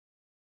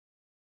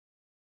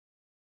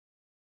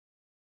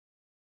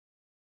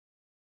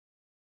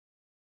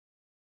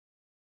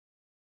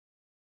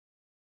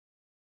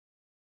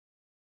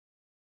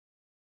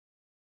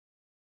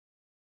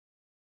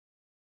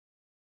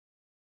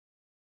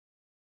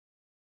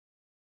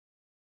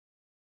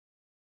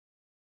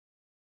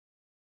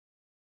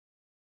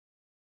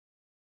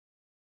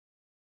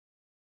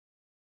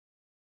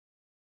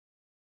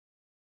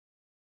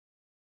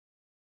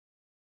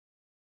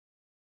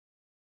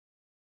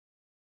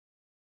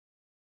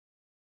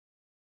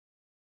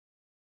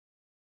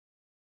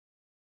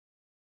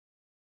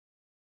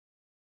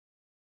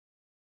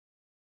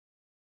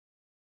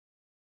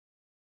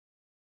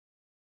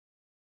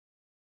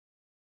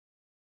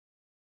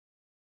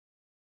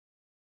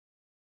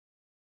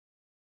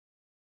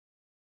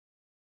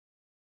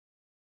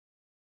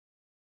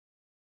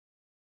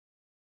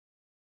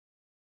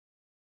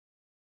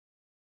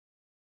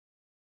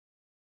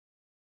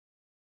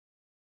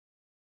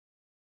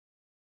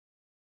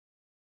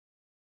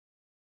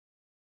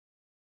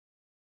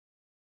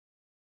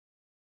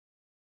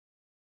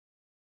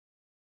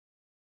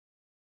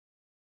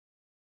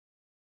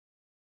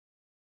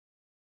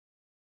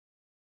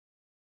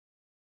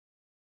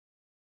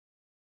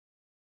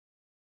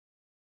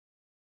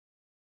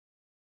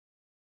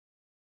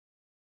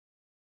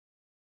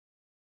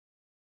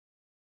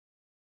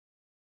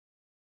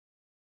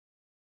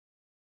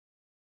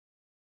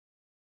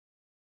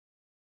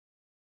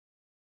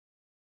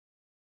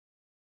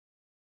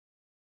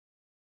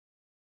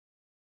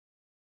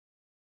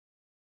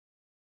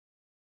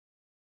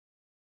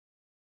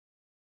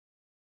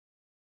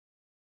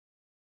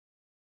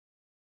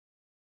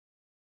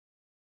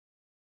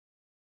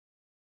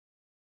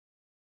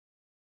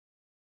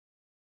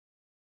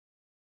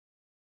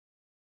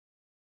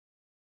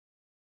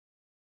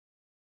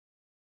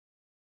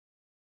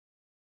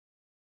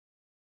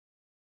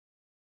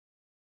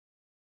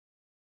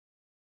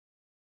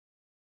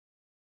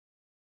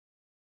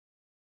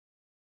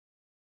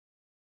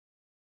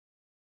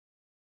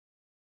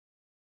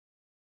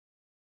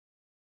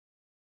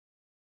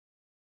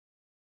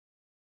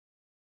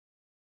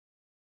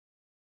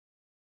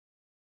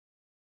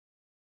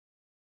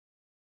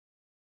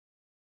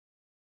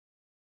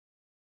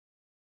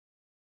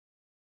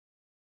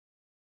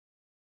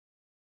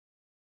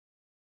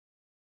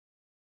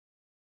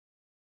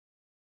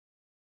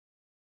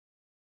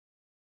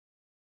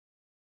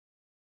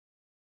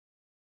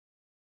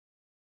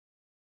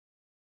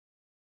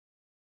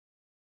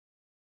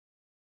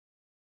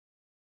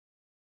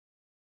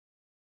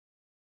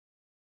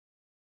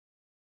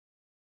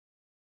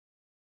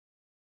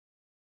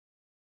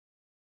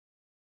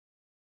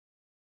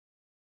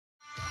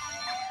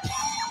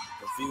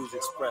views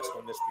expressed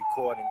on this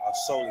recording are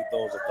solely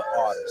those of the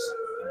artist,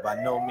 and by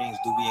no means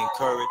do we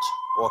encourage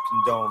or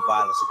condone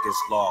violence against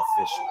law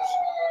officials.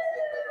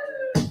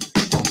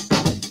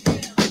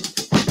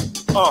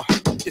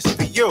 It's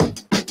for you.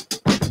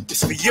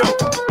 It's for you.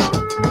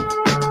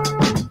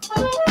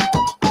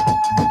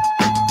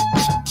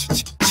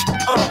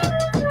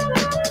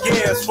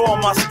 Yeah, it's for all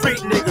my street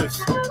niggas.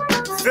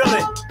 Feel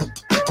it.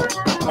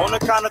 On the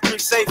count of three,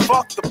 say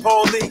fuck the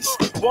police.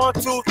 1,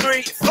 2,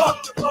 3,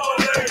 fuck the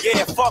police.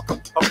 Yeah, fuck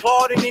them.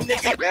 Applaud any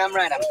nigga. Damn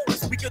right.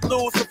 We could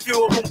lose a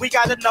few of them. We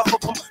got enough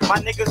of them. My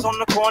niggas on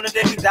the corner,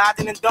 they be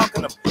dodging and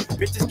dunking them.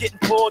 Bitches getting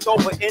pulled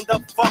over, end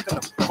up fucking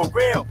them. For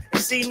real.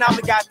 And see, now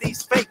we got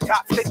these fake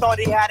cops. They thought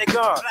he had a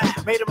gun.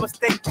 Made a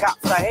mistake,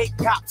 cops. I hate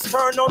cops.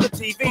 Turn on the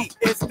TV.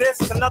 Is this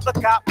another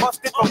cop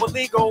busted for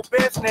illegal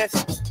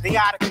business? They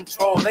out of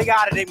control. They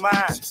out of their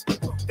minds.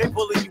 They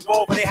pulling you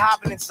over. They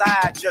hopping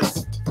inside.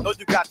 Just know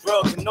you got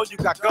drugs and know you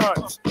got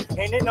guns.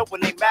 And they know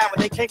when they mad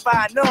when they can't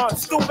find none.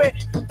 Stupid.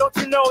 Don't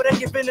you know they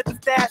get in at the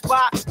stash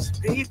box?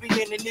 The he be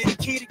in and need a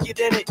key to get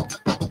in it.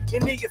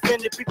 And the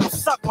offended people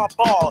suck my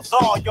balls.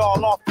 All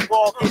y'all off the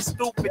wall get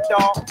stupid,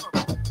 dog.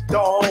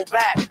 Don't hold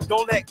back.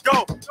 Don't let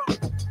go.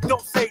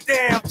 Don't say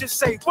damn. Just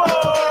say whoa.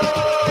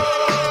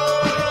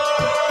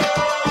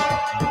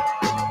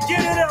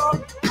 Get it up.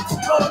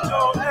 Go,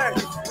 hey.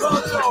 Go,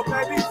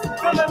 baby.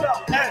 Fill it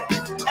up. Hey.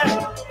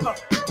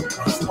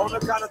 On the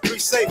count of three,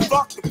 say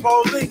fuck the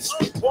police.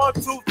 1,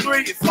 2,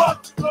 3,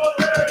 fuck the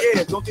police.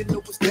 Yeah, don't you know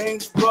it's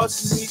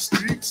dangerous in these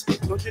streets?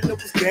 Don't you know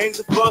it's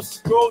dangerous?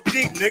 Go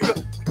deep,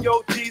 nigga.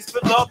 Yo, G's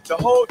fill up the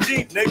whole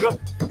Jeep, nigga.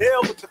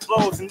 Hell with the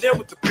flows and then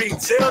with the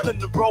beats. Hell in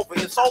the rover.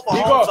 It's over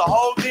homes a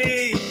whole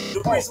D.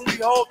 The reason we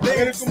hold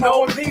things,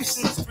 no peace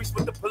in the streets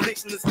with the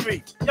police in the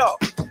street. Yo,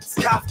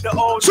 stop the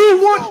old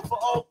 2,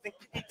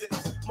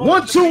 1.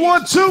 1, 2,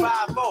 1, 2.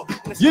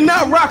 You're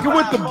not rocking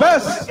with the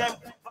best.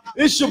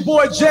 It's your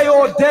boy J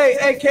all day,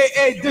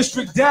 aka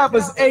District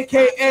Dabbers,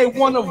 aka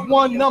one of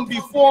one, none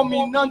before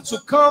me, none to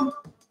come.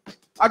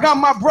 I got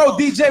my bro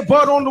DJ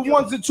Bud on the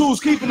 1s and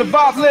 2s, keeping the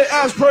vibe lit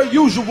as per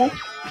usual.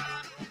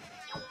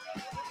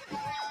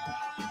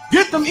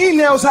 Get them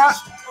emails hot.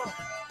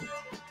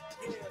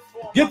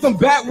 Get them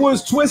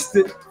backwoods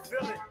twisted.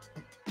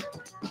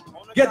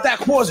 Get that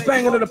quartz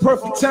banging at the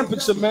perfect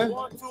temperature, man.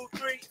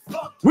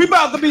 We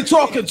about to be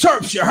talking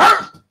Terps, you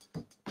heard?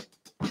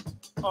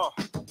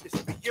 It's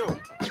for you.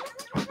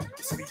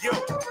 It's for you.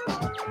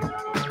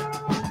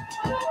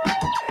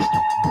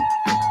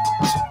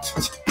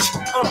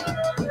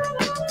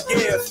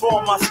 Yeah, it's for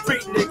all my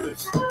street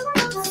niggas.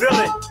 Feel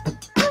it.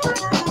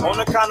 On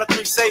the count of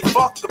three, say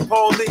fuck the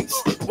police.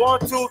 1,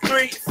 2,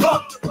 3,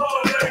 fuck the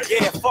police.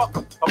 Yeah, fuck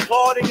them.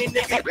 Applaud any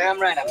nigga. Damn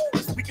right.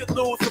 We could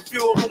lose a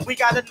few of them. We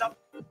got enough.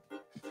 All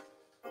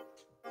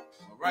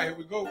right, here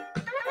we go.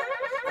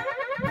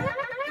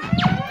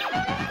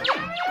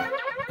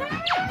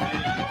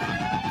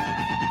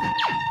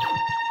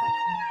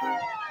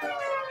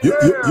 Yeah.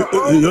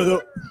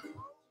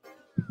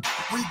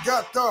 We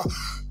got the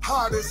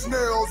hottest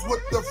nails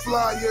with the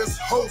flyest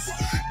host.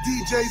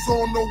 DJs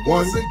on the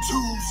 1s and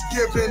 2s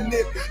giving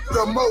it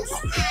the most.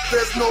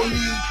 There's no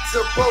need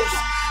to boast.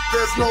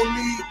 There's no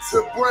need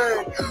to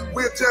brag.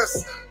 We're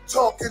just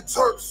talking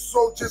Terps,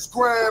 so just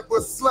grab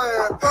a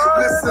slab.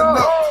 Listen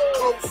up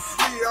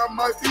closely, I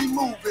might be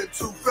moving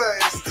too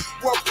fast.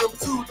 Welcome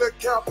to the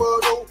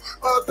capital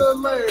of the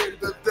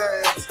land of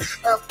dance.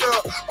 After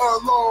a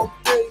long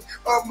day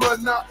of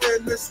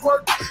monotonous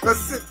work, let's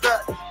sit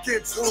back,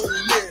 get tuned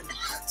in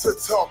to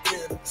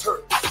Talking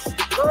Terps.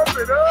 Pump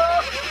it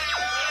up!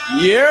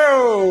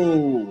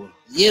 Yo!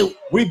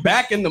 We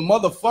back in the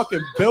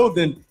motherfucking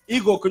building.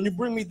 Eagle, can you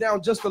bring me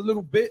down just a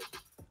little bit?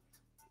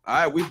 All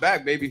right, we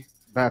back, baby.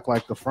 Back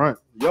like the front.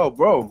 Yo,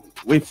 bro,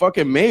 we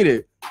fucking made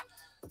it.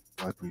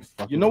 Like we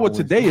fucking you know what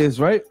today is,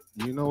 right?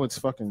 You know it's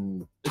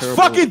fucking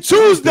fucking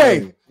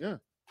Tuesday. Yeah.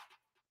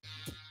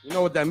 You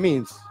know what that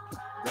means?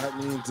 That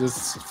means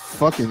it's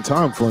fucking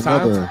time for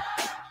another.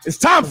 It's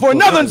time for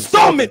another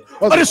installment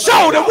of the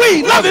show that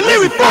we lovingly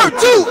refer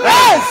to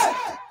as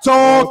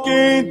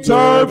Talking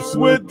Terps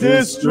with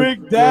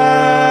District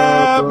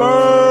Dabbers.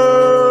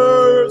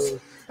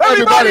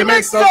 Everybody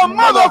make some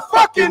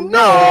motherfucking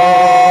noise!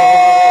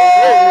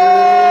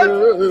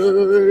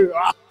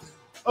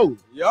 Oh,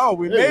 yo,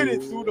 we made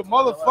it through the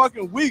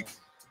motherfucking week.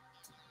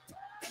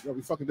 Yo,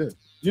 we fucking did.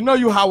 You know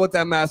you hot with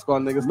that mask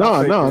on, niggas. No,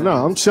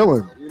 I'm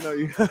chilling. You know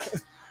you.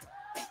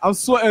 I'm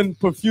sweating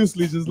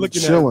profusely just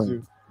looking at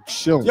you.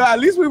 Chilling. Yeah, at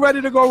least we ready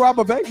to go rob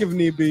a bank if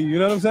need be. You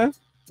know what I'm saying?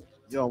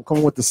 Yo, I'm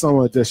coming with the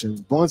summer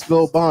edition.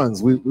 Bondsville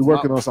Bonds. We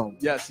working on something.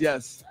 Yes.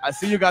 I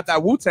see you got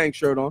that Wu-Tang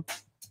shirt on.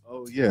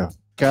 Oh yeah.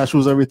 Cash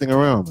rules everything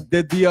around.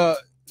 Did the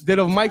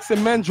Mikes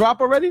and Men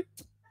drop already?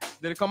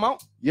 Did it come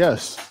out?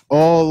 Yes.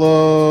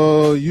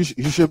 All you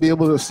should be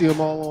able to see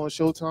them all on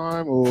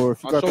Showtime, or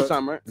if you got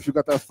Showtime, right? If you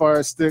got that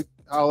Fire Stick,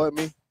 holla at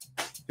me.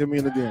 Hit me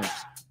in the DMs.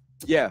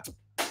 Yeah.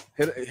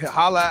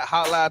 Holla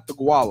at the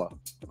Guala.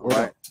 All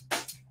right.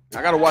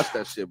 I gotta watch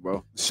that shit,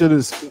 bro. Shit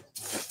is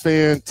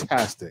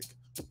fantastic.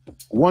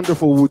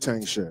 Wonderful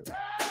Wu-Tang shit.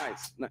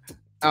 Nice.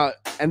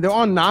 And they're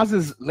on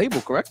Nas's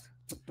label, correct?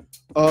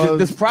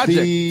 This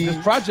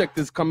project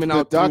is coming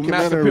out. The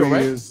documentary Appeal,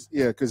 right? is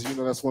because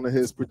that's one of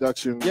his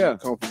production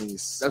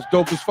companies. That's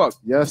dope as fuck.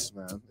 Yes,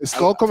 man. It's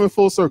all coming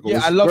full circle. Yeah,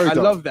 it's I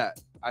love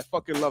that. I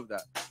fucking love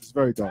that. It's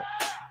very dope.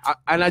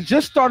 And I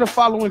just started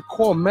following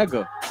Core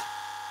Mega.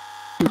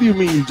 What do you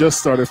mean you just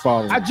started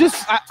following?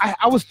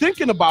 I was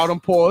thinking about him,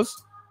 pause,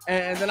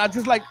 and then I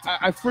just I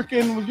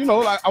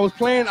freaking I was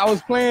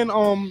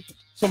playing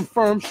some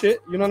firm shit,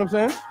 you know what I'm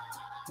saying?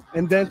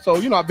 And then so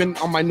I've been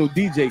on my new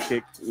DJ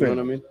kick, you know what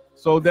I mean?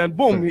 So then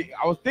boom,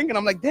 I was thinking,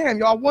 I'm like, damn,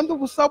 y'all wonder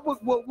what's up with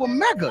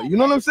Mega, you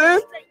know what I'm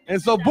saying?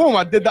 And so boom,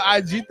 I did the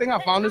IG thing,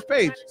 I found his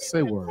page.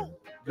 Say word.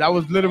 That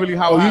was literally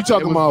how. You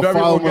talking about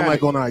following him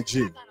like on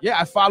IG? Yeah,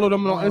 I followed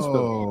him on Insta.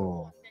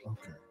 Oh,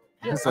 okay.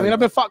 Yeah, I mean, I've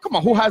been come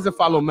on, who hasn't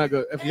followed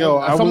Mega? If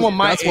someone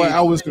my age. Why I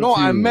was confused.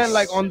 No, I meant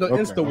like on the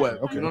Insta web.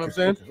 Okay, you know what I'm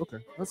saying? Okay.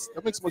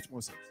 That makes much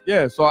more sense.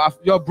 Yeah,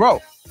 so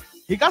bro,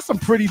 he got some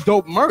pretty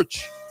dope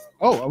merch.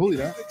 Oh, I believe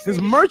that. His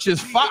merch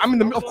is fire. I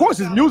mean, of course,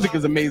 his music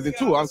is amazing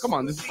too. Come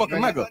on, this is fucking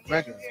Mega.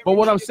 But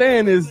what I'm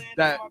saying is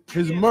that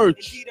his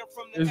merch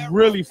is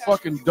really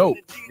fucking dope.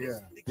 Yeah.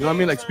 You know what I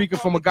mean? Like speaking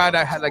from a guy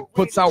that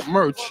puts out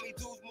merch.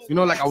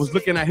 I was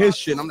looking at his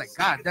shit and I'm like,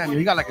 God damn,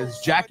 he got like his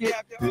jacket.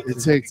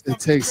 It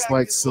takes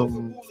like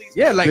some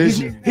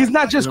he's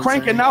not just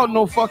cranking out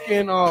no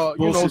fucking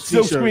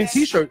silk screen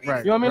t-shirt. Right.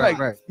 You know what I mean?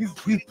 Like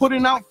he's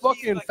putting out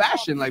fucking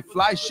fashion, like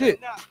fly shit.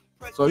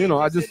 So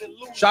I just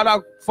shout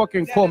out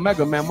fucking Core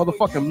Mega, man,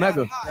 motherfucking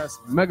Mega. Yes.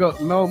 Mega,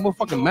 no,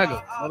 motherfucking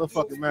Mega.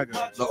 Motherfucking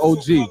Mega. The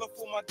OG.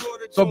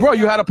 So bro,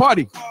 you had a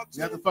party.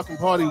 Yeah, the fucking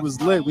party was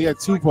lit. We had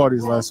 2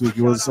 parties last week.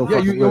 It was so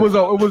it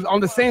was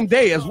on the same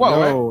day as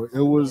well, right?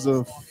 It was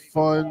a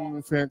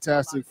fun,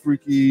 fantastic,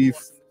 freaky,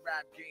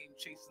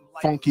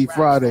 funky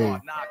Friday,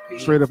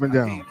 straight up and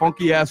down.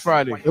 Funky ass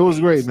Friday. It was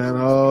great,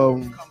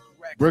 man.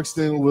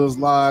 Brixton was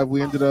live.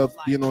 We ended up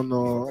being on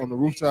the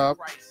rooftop.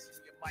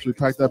 So we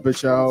packed that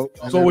bitch out.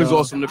 It's always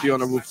awesome to be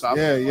on the rooftop.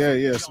 Yeah.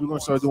 So we're gonna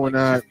start doing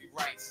that,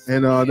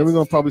 and then we're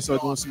gonna probably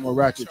start doing some more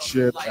ratchet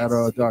shit at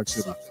Dodge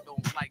City,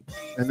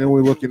 and then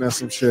we're looking at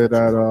some shit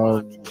at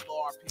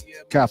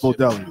Capo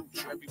Deli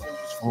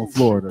on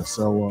Florida.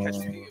 So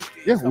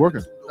we're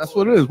working. That's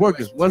what it is.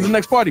 Working. When's the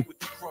next party?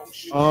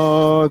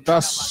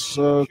 That's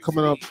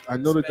coming up. I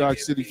know the Dodge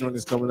City joint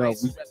is coming up.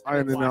 We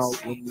ironing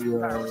out when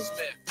the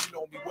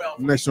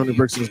next joint in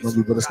Brixton is going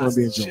to be, but it's going to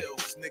be in June.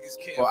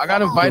 Well, I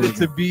got invited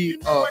to be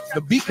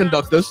the beat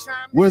conductors.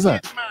 Where's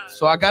that?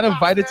 So I got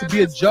invited to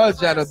be a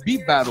judge at a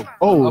beat battle.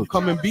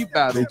 Upcoming beat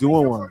battle. They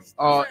doing one.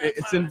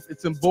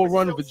 It's in Bull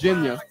Run,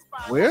 Virginia.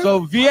 Where?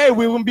 So VA,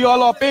 we won't be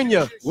all up in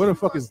you. Where the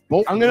fuck is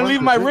Bull? I'm gonna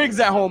leave my rigs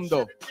at home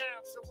though.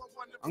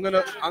 I'm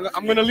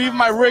gonna leave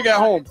my rig at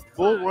home.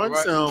 Bull Run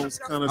sounds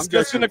kind of. I'm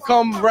just gonna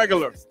come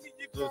regular.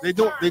 They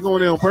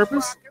going there on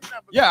purpose?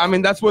 Yeah, I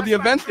mean that's where the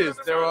event is.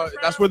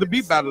 That's where the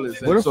beat battle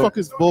is. Where the fuck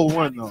is Bull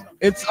Run though?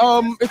 It's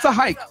a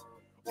hike.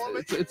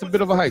 It's a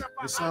bit of a hike.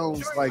 It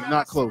sounds like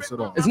not close at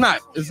all. It's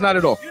not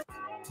at all.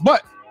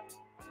 But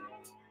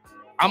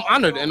I'm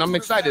honored and I'm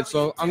excited,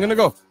 so I'm gonna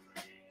go.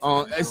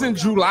 It's in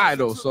July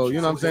though, so you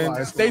know what I'm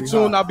saying. Stay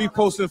tuned. I'll be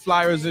posting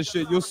flyers and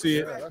shit. You'll see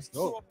it. Yeah, that's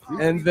dope.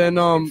 And then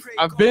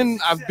I've been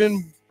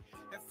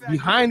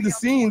behind the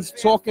scenes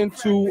talking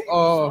to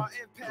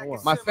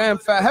my fam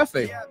Fat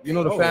Hefe. You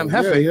know the fam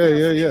Hefe.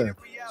 Yeah.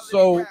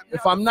 So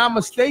if I'm not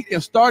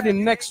mistaken,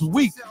 starting next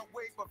week,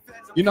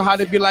 you know how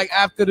they be like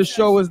after the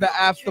show is the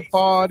after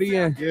party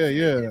and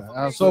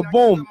yeah. So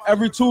boom,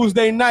 every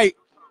Tuesday night,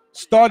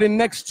 starting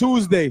next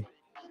Tuesday.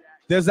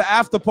 There's an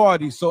after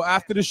party. So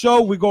after the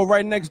show, we go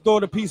right next door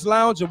to Peace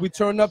Lounge and we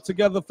turn up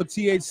together for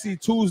THC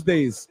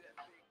Tuesdays.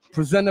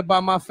 Presented by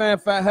my fan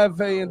Fat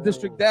Hefe and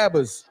Distric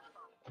Dabbers.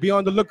 Be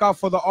on the lookout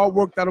for the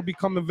artwork that'll be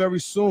coming very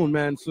soon,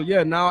 man. So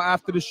yeah, now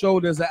after the show,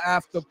 there's an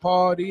after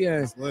party.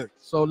 And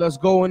so let's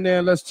go in there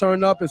and let's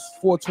turn up. It's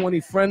 420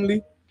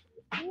 friendly.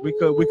 We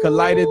could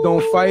light it,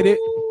 don't fight it.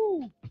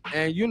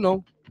 And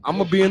I'm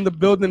gonna be in the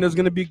building. There's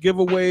gonna be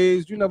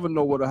giveaways. You never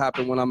know what'll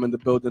happen when I'm in the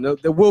building.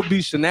 There will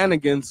be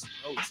shenanigans.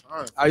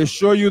 I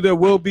assure you, there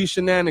will be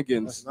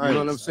shenanigans. Nice. You know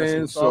what I'm saying?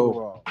 That's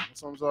what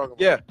I'm talking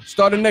about. Yeah,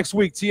 starting next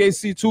week,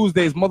 THC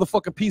Tuesdays,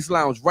 motherfucking Peace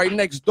Lounge, right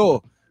next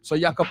door. So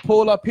y'all can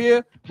pull up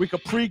here. We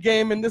could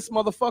pregame in this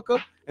motherfucker,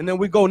 and then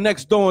we go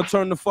next door and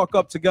turn the fuck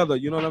up together.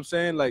 You know what I'm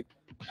saying? Like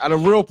at a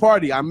real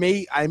party, I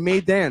may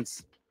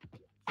dance.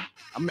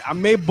 I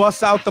may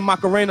bust out the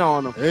Macarena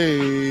on them.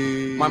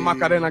 Hey. My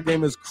Macarena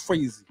game is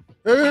crazy.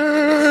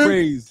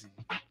 Hey.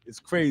 It's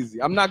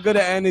crazy. I'm not good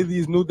at any of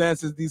these new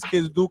dances these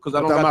kids do because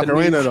I don't got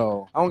Macarena the knees.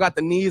 Though. I don't got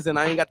the knees and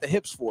I ain't got the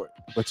hips for it.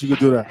 But you could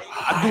do that.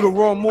 I do the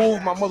raw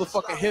move. My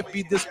motherfucking hip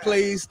be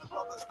displaced.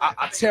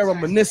 I tear a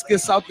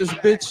meniscus out this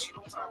bitch.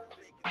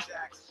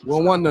 We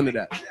don't want none of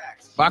that.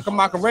 Vodka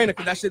Macarena,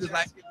 because that shit is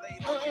like,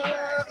 all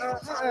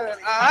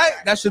right.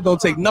 That shit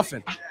don't take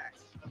nothing. You know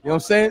what I'm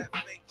saying?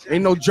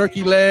 Ain't no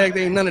jerky leg.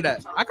 There ain't none of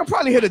that. I could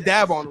probably hit a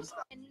dab on him.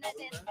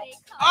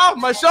 Oh,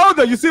 my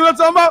shoulder. You see what I'm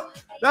talking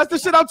about? That's the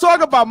shit I'm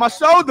talking about. My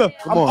shoulder.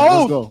 I'm old.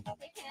 Let's go.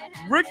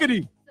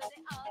 Rickety.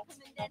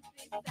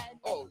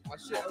 Oh, my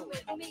shit.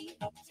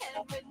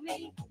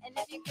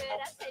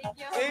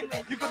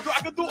 I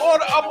could do all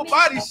the upper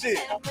body shit.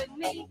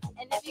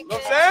 You know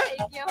what I'm saying?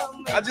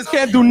 I just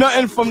can't do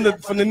nothing from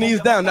the knees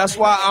down. That's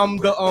why I'm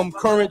the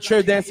current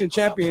chair dancing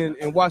champion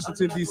in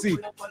Washington, D.C.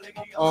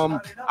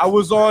 I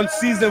was on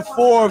season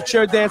 4 of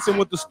Chair Dancing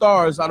with the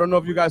Stars. I don't know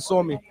if you guys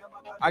saw me.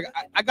 I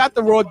got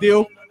the raw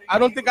deal. I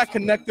don't think I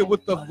connected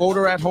with the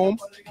voter at home,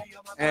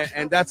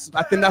 and I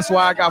think that's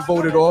why I got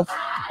voted off.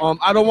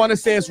 I don't want to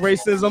say it's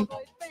racism.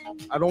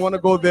 I don't want to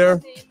go there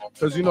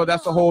because, you know,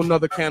 that's a whole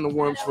nother can of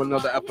worms for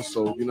another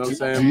episode. You know what I'm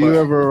saying? Do you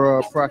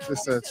ever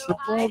practice at strip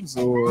clubs?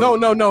 Or?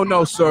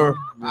 No, sir.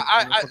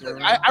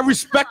 I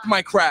respect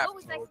my craft.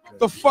 Okay.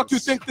 The fuck you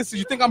think this is?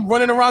 You think I'm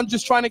running around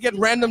just trying to get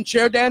random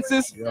chair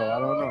dances? Yo, I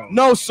don't know.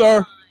 No,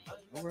 sir.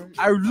 Right.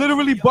 I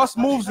literally bust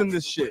moves in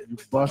this shit. You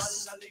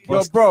bust.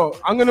 Yo, bro,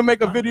 I'm gonna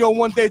make a video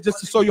one day just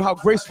to show you how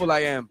graceful I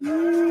am.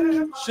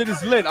 Shit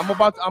is lit.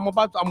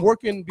 I'm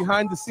working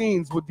behind the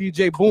scenes with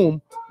DJ Boom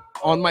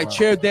on my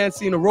chair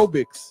dancing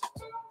aerobics.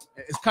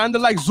 It's kind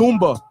of like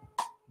Zumba,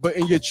 but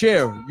in your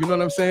chair. You know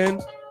what I'm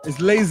saying? It's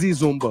lazy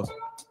Zumba.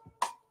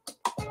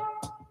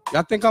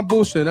 Y'all think I'm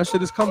bullshitting? That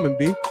shit is coming,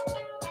 B.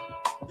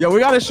 Yo, we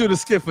gotta shoot a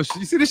skit for shit.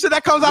 You see this shit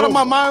that comes out of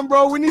my mind,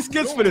 bro? We need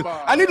skits for this.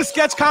 I need a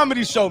sketch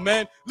comedy show,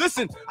 man.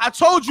 Listen, I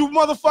told you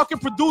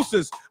motherfucking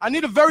producers, I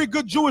need a very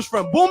good Jewish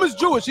friend. Boom is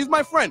Jewish. He's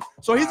my friend.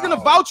 So he's gonna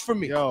vouch for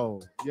me. Yo.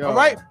 All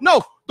right?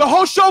 No, the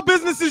whole show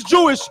business is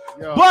Jewish.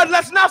 But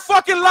let's not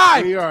fucking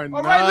lie. We are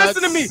all right,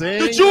 listen to me.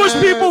 The Jewish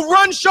people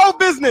run show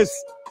business.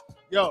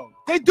 Yo.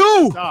 They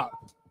do. Stop.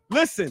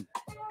 Listen.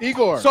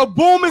 Igor. So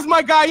Boom is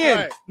my guy in.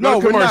 Right. No,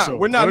 we're not.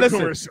 We're not.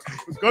 Listen. Let's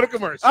go to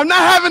commercial. I'm not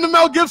having the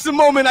Mel Gibson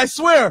moment. I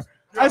swear.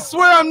 I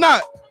swear I'm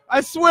not.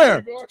 I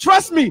swear.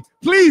 Trust me.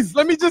 Please,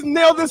 let me just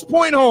nail this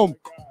point home.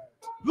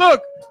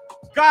 Look,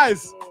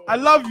 guys, I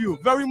love you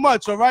very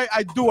much, all right?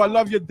 I do. I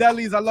love your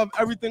delis. I love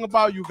everything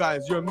about you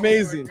guys. You're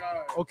amazing,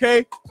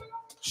 okay?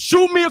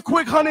 Shoot me a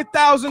quick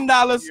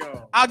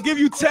 $100,000. I'll give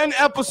you 10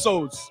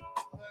 episodes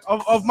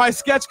of my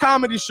sketch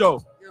comedy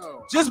show.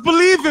 Just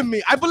believe in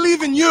me. I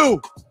believe in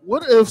you.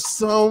 What if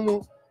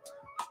somebody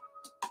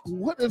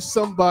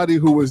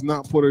who was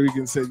not Puerto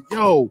Rican said,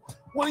 yo,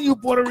 what are you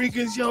Puerto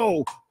Ricans,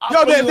 yo?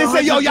 They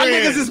say, yo, y'all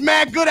niggas is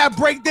mad good at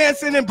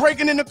breakdancing and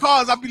breaking into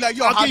cars. I'll be like,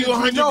 yo, I'll give you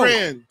 100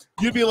 grand.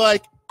 You'd be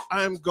like,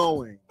 I'm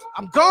going.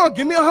 I'm going.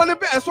 Give me 100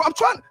 grand. That's what I'm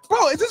trying.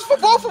 Bro, this is for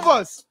both of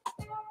us.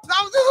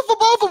 This is for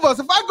both of us.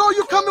 If I go,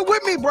 you coming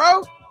with me,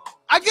 bro.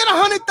 I get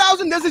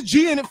 100,000. There's a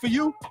G in it for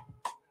you.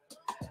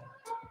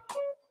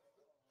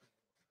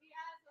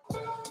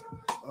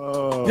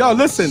 Yo,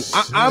 listen.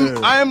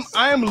 I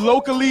am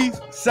locally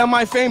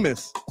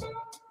semi-famous.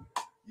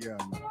 Yeah.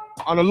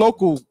 On a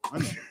local.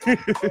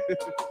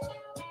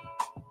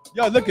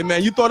 Yo, look it,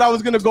 man. You thought I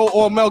was gonna go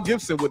all Mel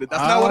Gibson with it.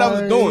 That's not what I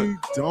was doing.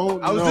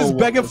 I was just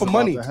begging for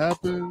money. I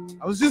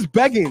was just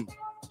begging.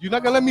 You're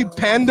not gonna let me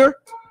pander?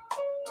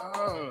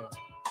 I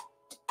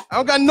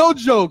don't got no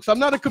jokes. I'm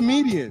not a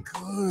comedian.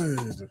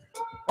 Good.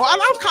 Well,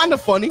 I'm kind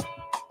of funny.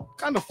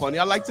 I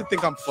like to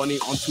think I'm funny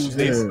on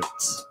Tuesdays. Shit.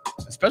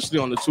 Especially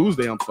on the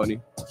Tuesday, I'm funny.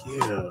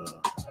 Yeah.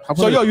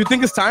 So, yo, you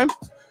think it's time?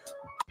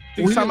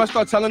 Think it's time I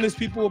start telling these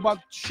people about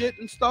shit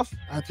and stuff?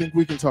 I think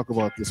we can talk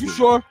about this week. You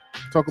sure?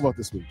 Talk about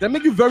this week. That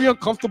make you very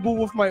uncomfortable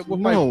with my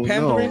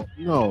pandering?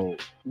 No.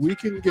 We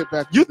can get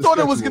back to You thought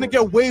it was going to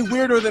get way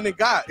weirder than it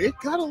got. It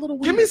got a little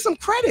weird. Give me some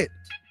credit.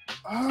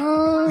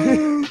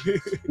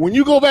 When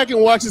you go back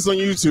and watch this on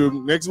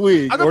YouTube next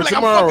week or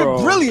tomorrow. I'm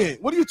fucking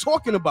brilliant. What are you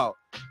talking about?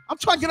 I'm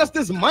trying to get us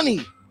this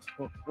money.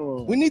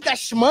 We need that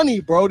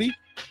shmoney, Brody.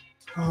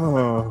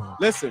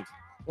 Listen,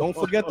 don't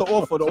forget the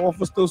offer. The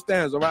offer still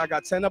stands. All right, I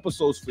got 10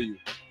 episodes for you.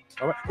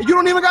 All right, and you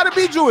don't even got to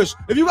be Jewish.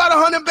 If you got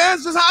 100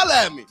 bands, just holler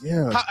at me.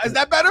 Yeah. Is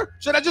that better?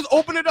 Should I just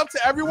open it up to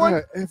everyone?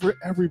 Yeah,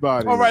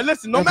 everybody. All right,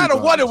 listen. No matter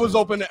what, it was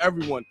open to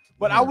everyone.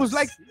 But I was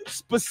like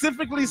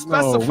specifically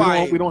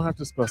specifying. No, we don't have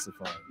to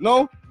specify.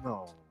 No.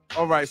 No.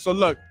 All right. So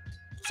look.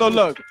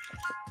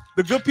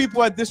 The good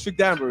people at District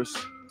Danvers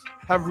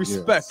have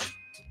respect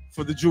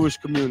for the Jewish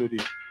community.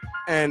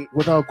 And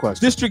without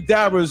question, District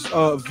Danvers'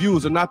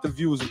 views are not the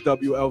views of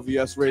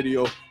WLVS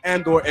Radio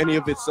and or any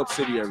of its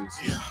subsidiaries.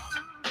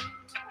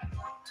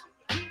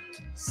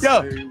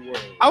 Yo,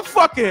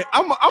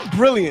 I'm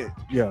brilliant.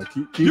 Yeah,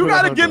 you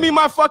gotta give me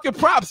my fucking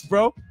props,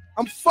 bro.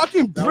 I'm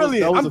fucking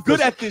brilliant. I'm good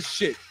at this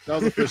shit. That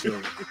was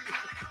official.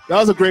 That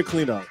was a great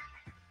cleanup.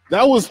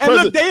 That was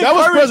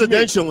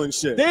presidential and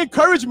shit. They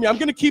encouraged me. I'm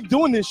gonna keep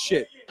doing this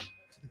shit.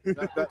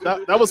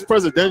 That was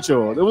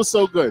presidential. It was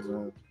so good,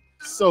 man.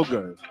 So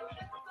good.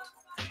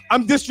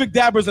 I'm District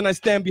Dabbers and I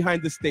stand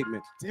behind this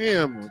statement.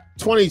 Damn,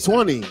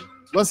 2020.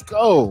 Let's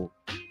go.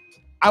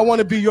 I want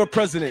to be your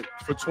president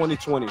for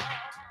 2020.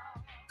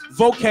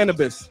 Vote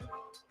cannabis.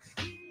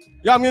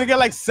 Yeah, I'm gonna get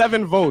like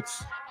 7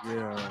 votes.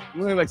 Yeah.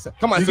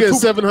 Come on. You get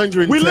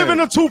 710. We live in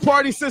a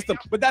 2-party system,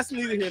 but that's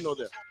neither here nor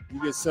there.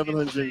 You get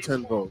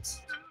 710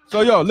 votes.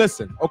 So, yo,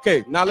 listen.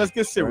 Okay, now let's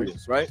get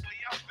serious, right?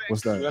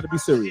 What's that? You gotta be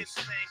serious.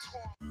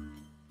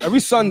 Every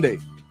Sunday,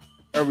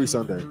 Every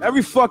Sunday.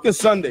 Every fucking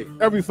Sunday.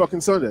 Every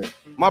fucking Sunday.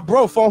 My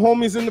bro, phone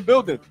homie's in the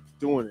building.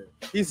 Doing it.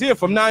 He's here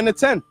from 9 to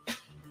 10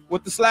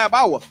 with the slab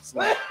hour.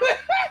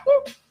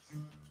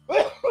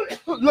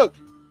 Look,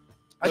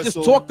 I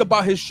just talked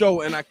about his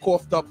show and I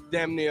coughed up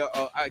damn near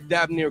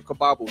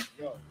kabobble.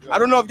 I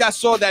don't know if y'all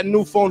saw that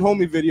new phone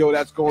homie video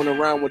that's going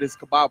around with his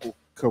kabobble.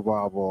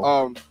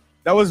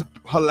 That was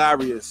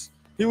hilarious.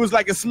 He was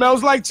like, it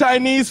smells like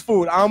Chinese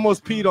food. I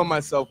almost peed on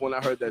myself when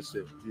I heard that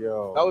shit.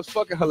 Yo. That was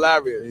fucking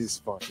hilarious. He's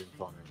fucking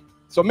funny.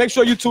 So make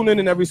sure you tune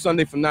in every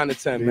Sunday from 9 to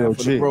 10, man,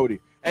 for the Brody.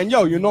 And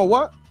yo, you know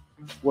what?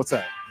 What's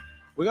that?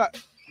 We got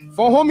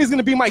Phone Homie's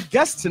gonna be my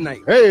guest tonight.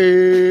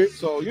 Hey.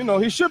 So, you know,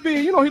 he should be,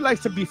 you know, he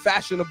likes to be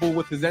fashionable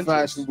with his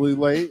entrance. Fashionably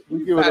late.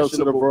 We give it up to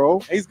the bro.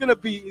 And he's gonna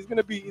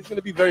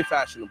be very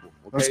fashionable.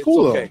 Okay? That's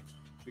cool, it's okay.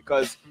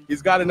 Because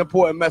he's got an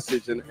important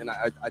message, and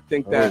I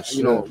think that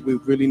you know, we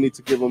really need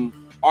to give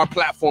him our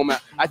platform.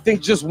 I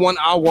think just 1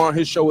 hour on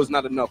his show is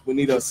not enough. We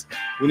need to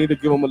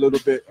give him a little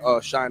bit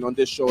shine on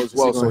this show as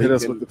well. So hit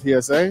us with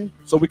the PSA,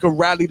 so we can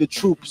rally the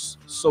troops,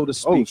 so to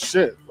speak. Oh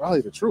shit,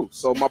 rally the troops.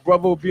 So my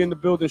brother will be in the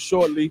building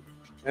shortly,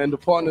 and the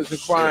Partners in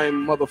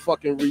Crime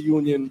motherfucking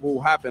reunion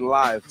will happen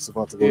live. It's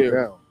about to go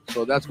down.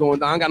 So that's going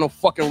down. I ain't got no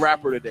fucking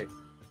rapper today.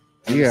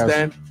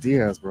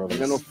 Diaz brothers. I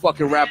got no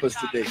fucking rappers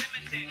today.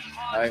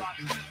 All right,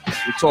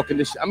 we're talking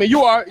this shit. I mean,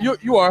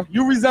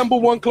 you resemble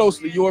one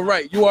closely. You are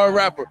right. You are a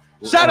rapper.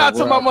 Shout out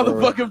to my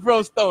motherfucking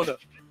bro Stoner.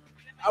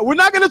 We're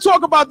not gonna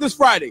talk about this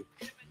Friday.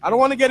 I don't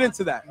want to get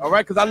into that. All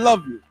right, because I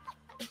love you.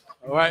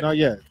 All right. Not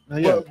yet.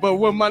 But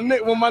when my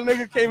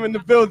nigga came in the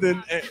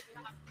building,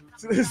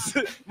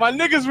 my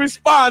nigga's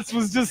response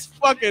was just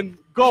fucking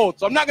gold.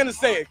 So I'm not gonna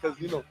say it because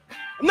you know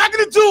I'm not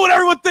gonna do what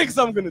everyone thinks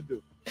I'm gonna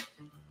do.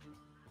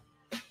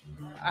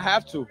 I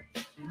have to.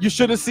 You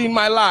should have seen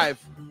my live.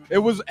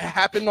 It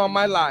happened on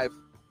my live.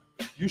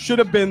 You should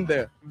have been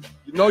there.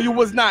 No, you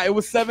was not. It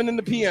was 7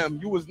 p.m.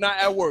 You was not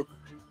at work.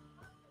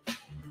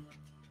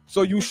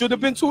 So you should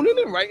have been tuning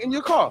in right in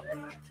your car.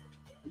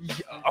 Yeah,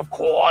 of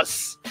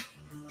course.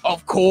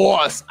 Of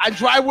course. I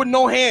drive with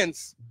no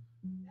hands.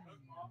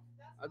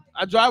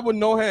 I drive with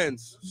no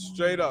hands.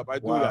 Straight up. I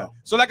do that.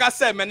 So like I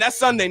said, man, that's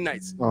Sunday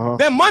nights.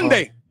 Then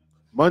Monday.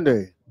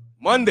 Monday.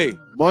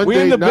 We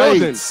in the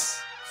building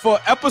for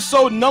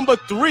episode number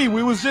 3.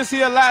 We was just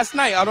here last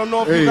night. I don't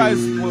know if you guys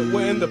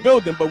were in the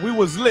building, but we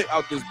was lit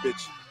out this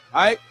bitch.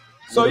 All right.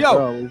 So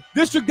yo,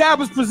 District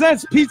Dabbers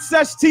presents Pete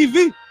Sesh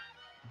TV.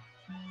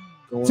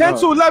 10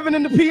 to 11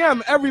 in the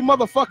PM every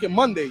motherfucking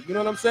Monday. You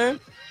know what I'm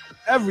saying?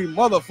 Every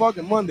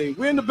motherfucking Monday.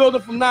 We're in the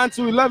building from 9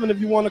 to 11 if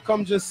you want to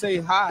come just say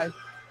hi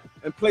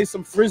and play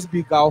some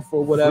frisbee golf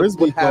or whatever.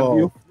 Frisbee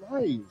golf.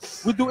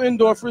 Nice. We do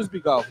indoor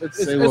frisbee golf.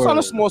 It's on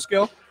a small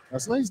scale.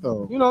 That's nice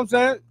though. You know what I'm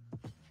saying?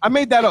 I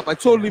made that up. I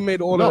totally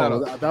made all of that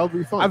up. That would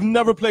be fun. I've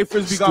never played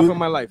frisbee golf in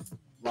my life.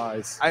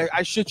 Lies.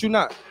 I shit you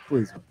not.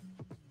 Please.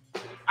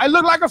 I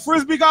look like a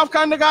frisbee golf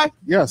kind of guy.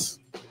 Yes,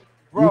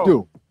 bro, you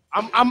do.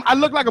 I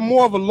look like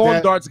more of a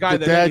lawn darts guy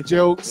than dad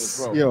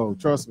jokes. Yo,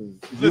 trust me.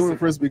 You and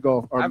frisbee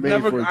golf are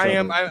made for each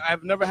other.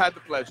 I've never had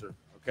the pleasure.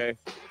 Okay.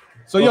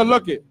 So yo,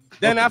 look it.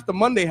 Then after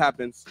Monday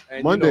happens,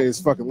 and Monday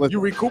is fucking lit. You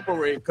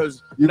recuperate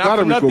because not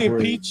for nothing.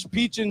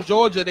 Peach in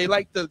Georgia, they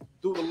like to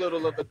do the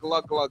little of the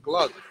glug glug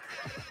glug.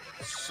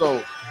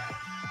 So,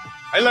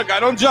 hey, look, I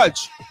don't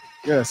judge.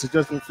 Yeah, it's a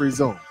judgment-free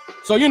zone.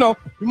 So you know,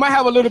 you might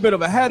have a little bit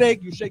of a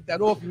headache. You shake that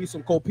off. You eat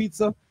some cold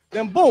pizza.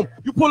 Then boom,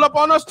 you pull up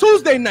on us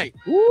Tuesday night.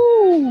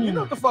 Ooh. You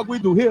know what the fuck we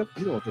do here?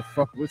 You know what the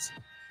fuck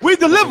we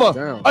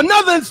deliver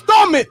another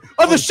installment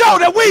of the show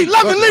that we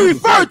lovingly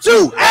refer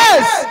to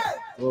as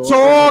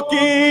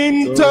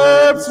Talking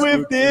Terps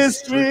with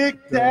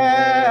District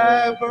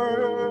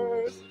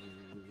Dabbers.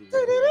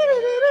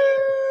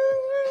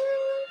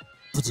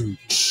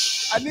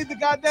 I need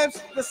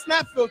the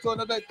snap filter on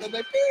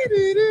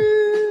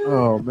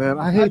Oh man,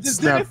 I hate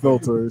snap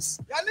filters.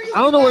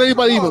 I don't know what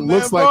anybody even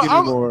looks like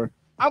anymore.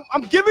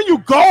 I'm giving you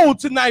gold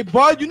tonight,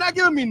 bud. You're not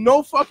giving me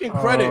no fucking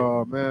credit.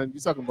 Oh man, you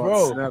talking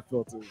about snap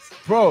filters,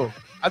 bro?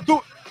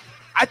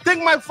 I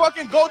think my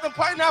fucking golden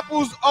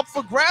pineapple's up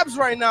for grabs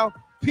right now.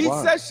 Pete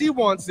says she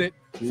wants it.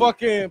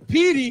 Fucking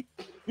Petey,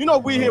 you know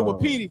we here with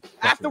Petey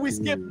after we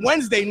skip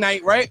Wednesday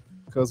night, right?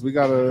 Because we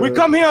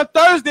come here on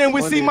Thursday and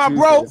we see my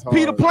bro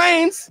Peter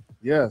Plains.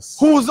 Yes.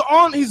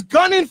 He's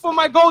gunning for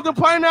my golden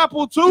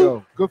pineapple too.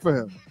 Yo, good for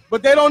him.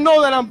 But they don't know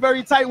that I'm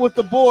very tight with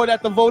the board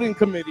at the voting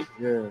committee.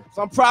 Yeah.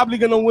 So I'm probably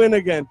gonna win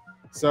again.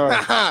 Sorry.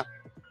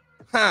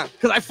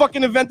 Because I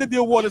fucking invented the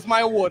award. It's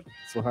my award.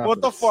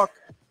 What the fuck?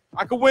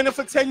 I could win it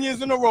for 10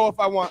 years in a row if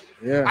I want.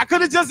 Yeah. I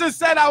could have just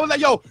said, I was like,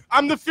 yo,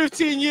 I'm the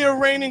 15-year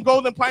reigning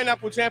golden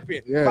pineapple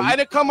champion. Yeah. But I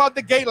didn't come out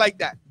the gate like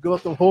that. You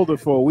let them hold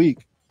it for a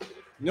week.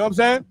 You know what I'm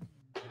saying?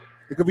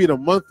 It could be the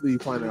monthly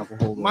pineapple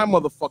holder. My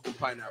motherfucking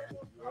pineapple.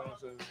 You know what I'm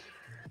saying?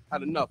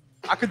 Had enough.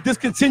 I could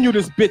discontinue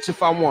this bitch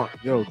if I want.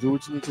 Yo, do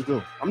what you need to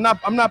do. I'm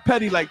not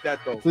petty like that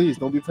though. Please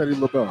don't be petty,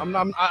 LaBelle.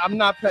 I'm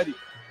not petty.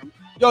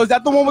 Yo, is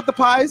that the one with the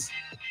pies?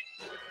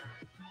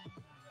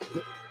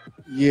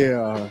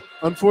 Yeah.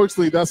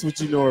 Unfortunately, that's what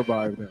you know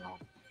about now.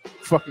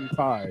 Fucking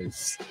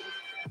pies.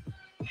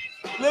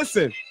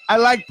 Listen, I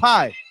like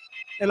pie,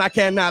 and I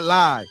cannot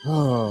lie.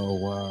 Oh,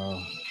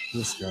 wow.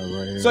 This guy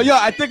right here. So, yo,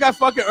 I think I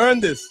fucking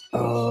earned this.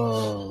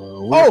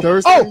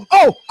 Thursday? We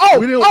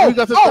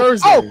got the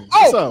Thursday.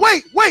 What's up?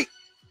 Wait.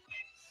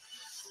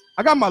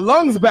 I got my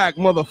lungs back,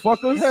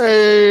 motherfuckers.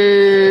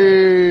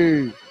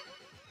 Hey.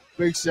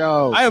 Big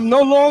shout. I am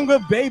no longer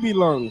baby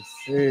lungs.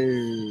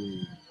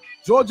 Hey.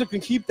 Georgia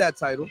can keep that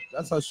title.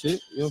 That's her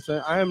shit. You know what I'm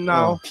saying? I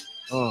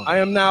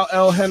am now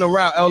El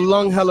General, El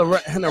Lung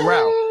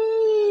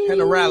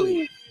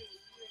Generali.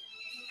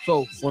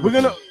 So we're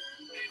gonna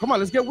come on,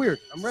 let's get weird.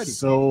 I'm ready.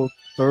 So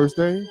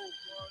Thursday?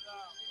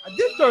 I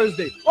did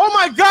Thursday. Oh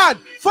my God,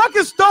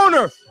 fucking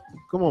stoner.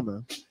 Come on,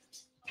 man.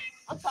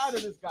 I'm tired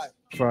of this guy.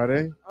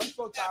 Friday? I'm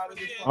so tired of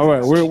this guy. All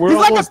right, we're He's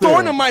like a almost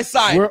thorn there. in my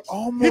side. We're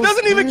almost He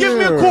doesn't even give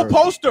me a there. cool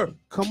poster.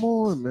 Come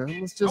on, man.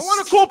 Let's just. I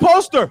want a cool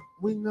poster.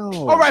 We know.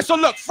 All right, so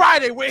look,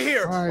 Friday, we're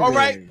here. Friday. All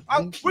right,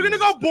 we're gonna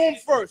go boom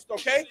first,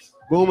 okay?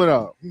 Boom it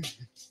up.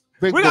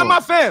 Big We got my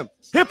fam,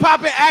 hip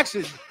hop in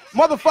action,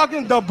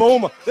 motherfucking the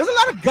Boomer. There's a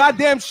lot of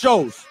goddamn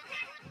shows.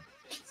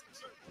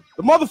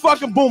 The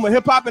motherfucking Boomer,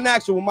 hip hop in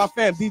action with my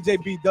fam, DJ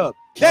B Dub.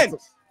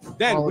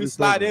 Then we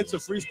slide into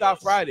Freestyle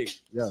Friday.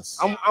 Yes.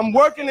 I'm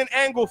working an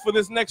angle for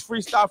this next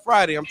Freestyle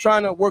Friday. I'm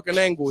trying to work an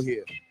angle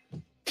here.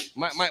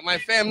 My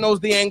fam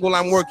knows the angle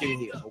I'm working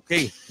here.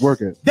 Okay.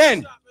 Work it.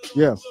 Then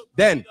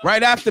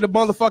right after the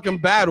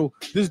motherfucking battle,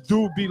 this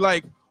dude be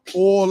like,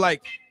 all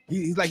like.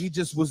 He's like he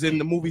just was in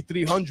the movie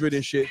 300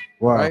 and shit,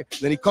 wow. Right?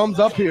 Then he comes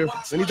up here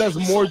and he does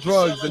more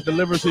drugs and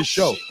delivers his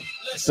show.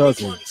 Does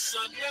he?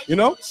 You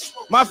know,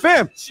 my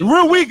fam, the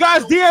real weak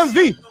guys,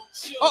 DMV.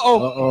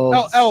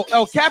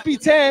 El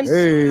Capitan.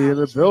 Hey, in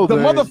the building.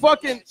 The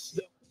motherfucking.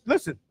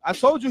 Listen, I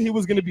told you he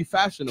was gonna be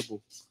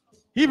fashionable.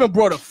 He even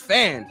brought a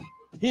fan.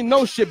 He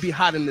knows shit be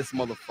hot in this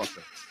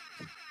motherfucker.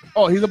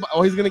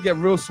 He's gonna get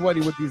real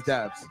sweaty with these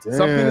dabs.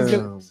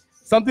 Damn.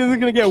 Something is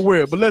gonna get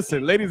weird, but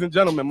listen, ladies and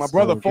gentlemen, my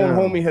brother Phone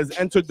Homie has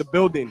entered the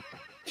building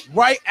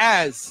right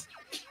as,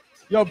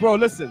 yo, bro,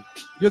 listen,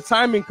 your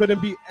timing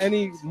couldn't be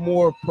any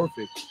more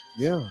perfect.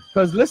 Yeah.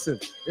 Cause listen,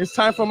 it's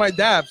time for my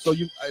dab, so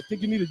I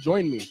think you need to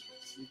join me.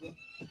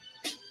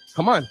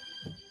 Come on,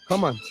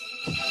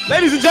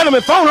 ladies and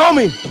gentlemen, Phone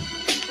Homie.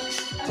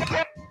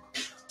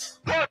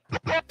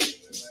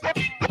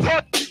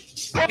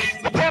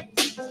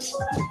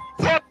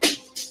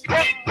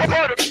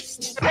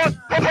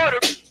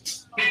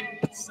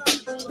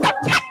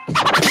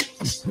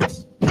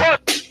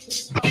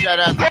 Shout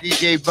out to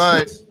DJ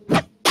Bud.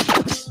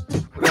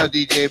 What up,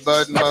 DJ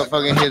Bud?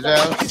 Motherfucking his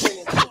house.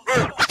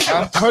 I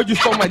heard you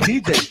stole my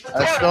DJ.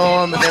 I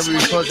stole him, and then we were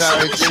supposed to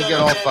have everything get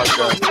all fucked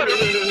up. Shout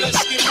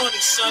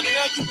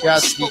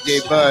out to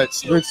DJ Bud.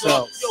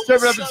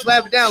 Serve it up and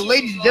slap it down.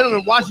 Ladies and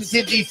gentlemen,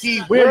 Washington,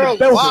 D.C.,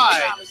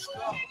 worldwide.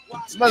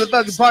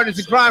 Motherfucking partners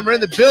in crime are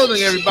in the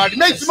building, everybody.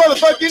 Make some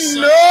motherfucking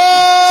noise!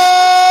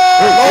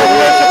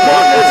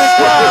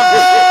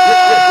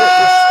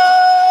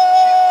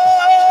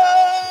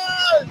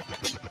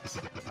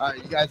 All right,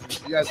 you guys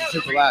are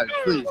super loud.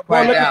 Please,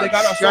 quiet down.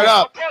 Shut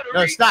up.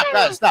 No, stop,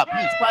 guys, stop.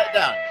 Please, quiet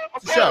down.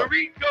 It's a show.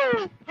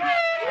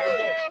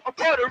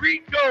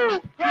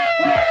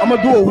 I'm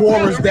gonna do a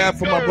Warriors dab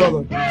for my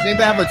brother. Does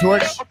anybody have a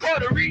torch?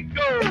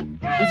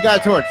 Who's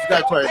got a torch?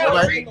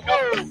 Nobody?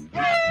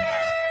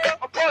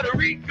 Puerto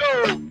Rico.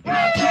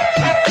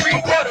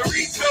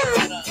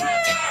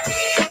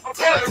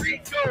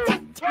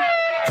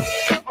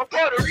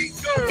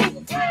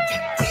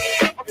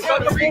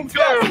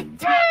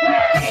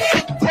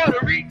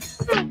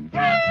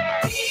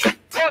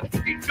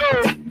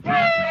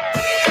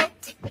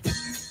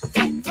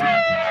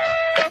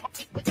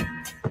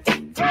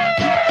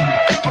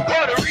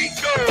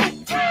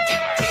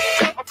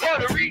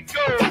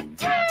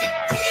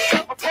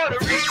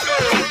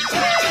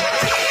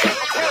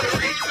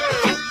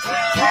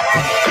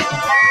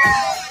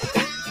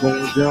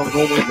 Going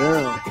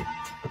down.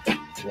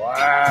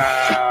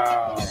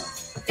 Wow.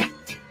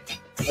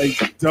 A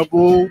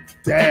double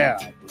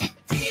dab.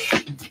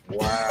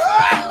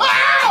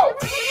 Wow.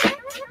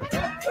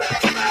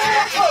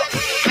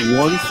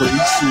 One for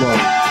each lung.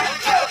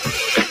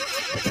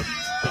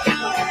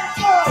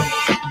 Wow.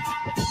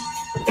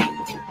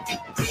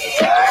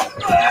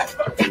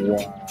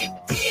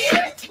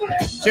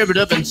 Chip it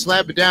up and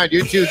slap it down.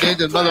 You're tuned in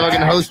to the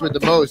motherfucking host with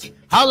the most.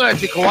 Holler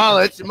at your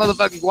koala. It's your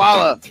motherfucking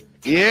koala.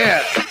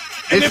 Yeah.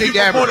 And if you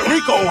from Puerto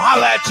Rico,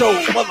 holla at your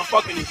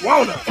motherfucking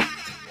iguana.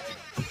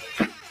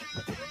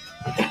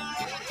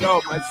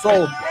 Yo, my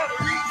soul.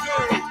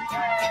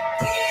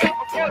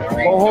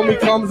 My homie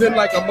comes in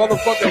like a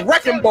motherfucking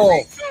wrecking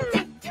ball.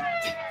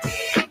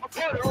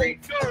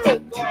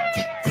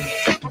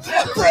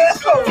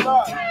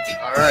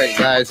 All right,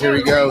 guys, here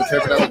we go.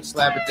 Turn it up and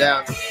slap it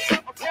down.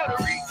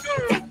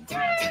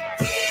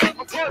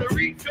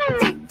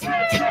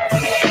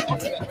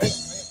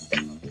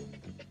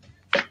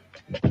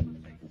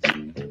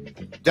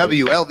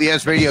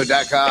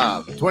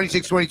 WLVSradio.com,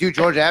 2622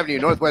 Georgia Avenue,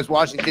 Northwest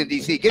Washington,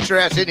 D.C. Get your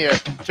ass in here,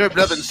 chirp it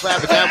up and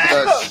slap it down with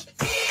us.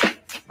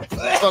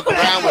 Fuck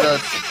around with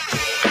us.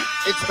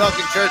 It's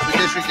Talking Church with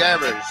District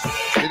Dabbers.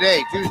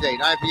 today, Tuesday,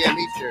 9 p.m.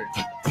 Eastern.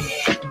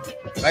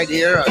 Right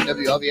here on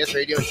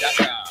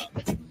WLVSradio.com.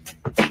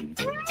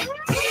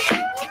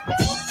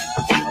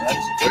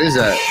 What is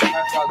that?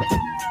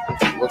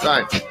 What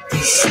kind?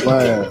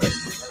 Slab.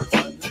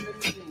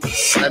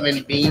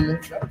 Lemon bean.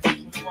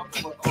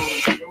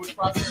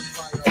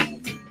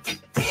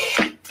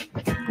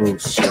 Oh,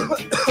 shit.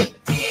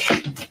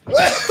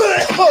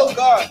 Oh,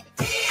 God.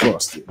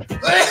 Frosted.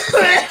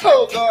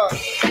 Oh, God.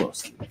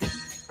 Frosted.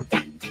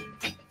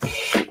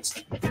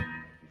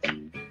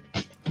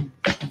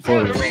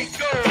 Puerto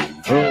Rico.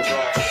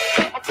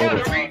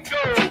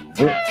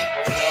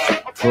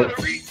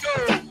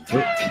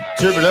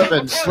 Serve it up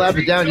and slap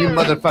it down, you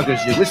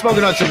motherfuckers. We're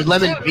smoking on some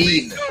lemon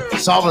bean.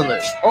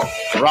 Solventless. Oh,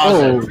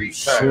 rosin.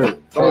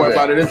 Shit. Don't worry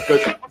about it. It's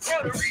good.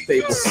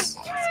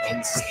 It's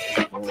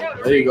stable.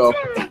 There you go.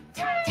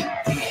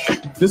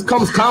 This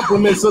comes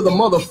compliments of the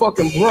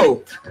motherfucking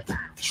bro,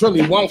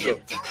 Trilly Wonka.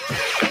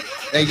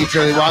 Thank you,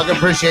 Charlie Walker.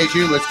 Appreciate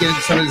you. Let's get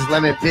into some of this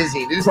lemon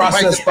busy. This is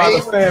Processed by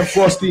the fan,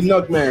 Frosty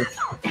Nugman.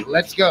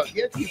 Let's go.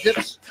 Get a few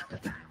tips.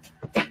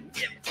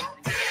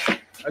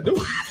 I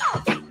do.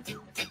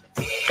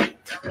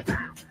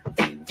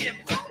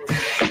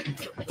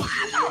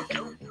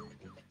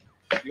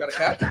 You got a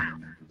cat?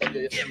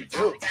 Yes, you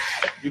do.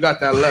 You got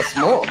that less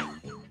more.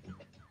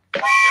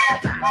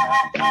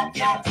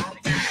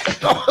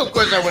 Oh, of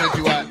course I wanted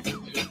to.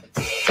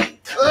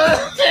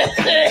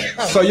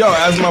 So, yo,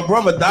 as my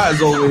brother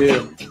dies over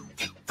here,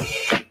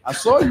 I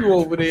saw you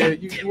over there.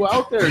 You were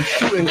out there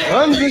shooting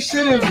guns and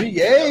shit in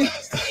VA.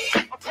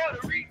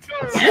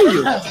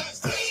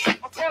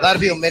 A lot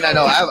of people may not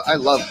know. I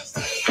love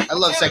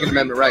Second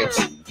Amendment rights.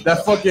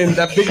 That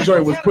big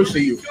joint was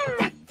pushing you.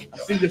 I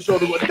see your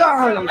shoulder go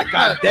down. I'm like,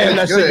 God damn,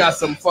 that shit got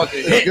some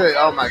fucking hit. Good.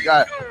 Oh my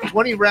God.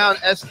 20 round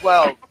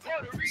S12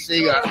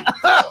 cigar.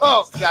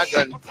 Oh,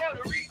 shotgun.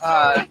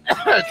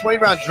 20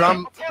 round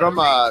drum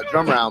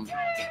round.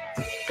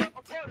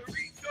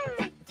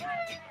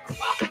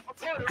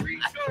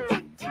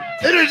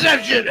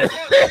 Interception.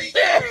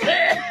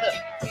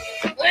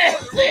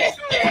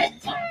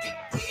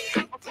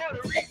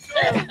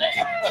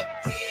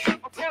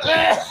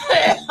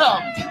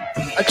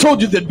 I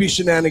told you there'd be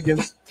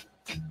shenanigans.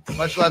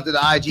 Much love to the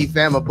IG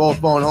fam of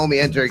both Bone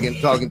Homie and Turkin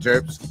Talking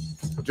Terps.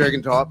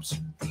 Turkin Tops.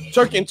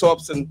 Turkin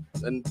Tops and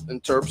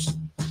Terps.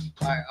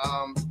 All right,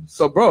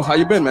 So, bro, how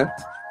you been, man?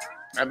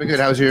 I've been good.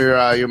 How was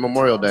your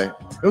Memorial Day?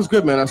 It was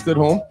good, man. I stayed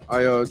home.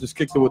 I just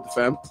kicked it with the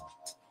fam.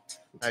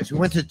 Nice. We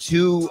went to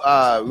two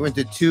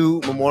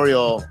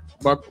Memorial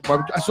barbecue.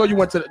 I saw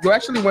you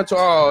actually went to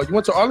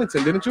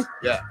Arlington, didn't you?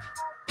 Yeah.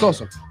 It's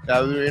awesome. We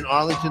were in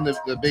Arlington,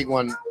 the big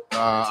one,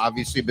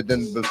 obviously, but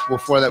then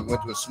before that, we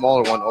went to a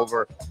smaller one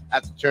over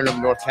at the turn of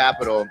North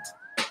Capitol.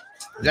 It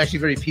was actually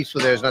very peaceful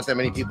there. There's not that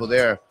many people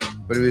there,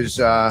 but it was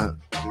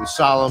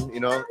solemn,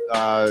 you know.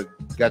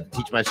 Got to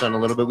teach my son a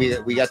little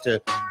bit. We got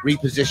to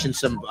reposition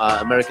some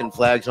American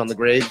flags on the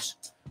graves.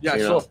 Yeah, I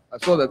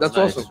saw that. That's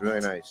nice, awesome. Really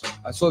nice.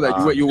 I saw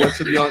that. You went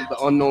to the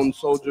unknown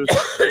soldiers. I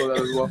saw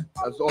that as well.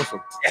 That's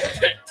awesome.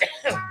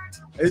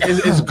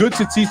 It's good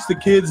to teach the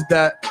kids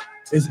that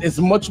it's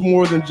much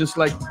more than just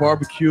like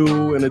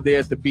barbecue and a day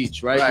at the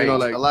beach, right? You know,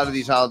 like a lot of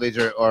these holidays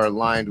are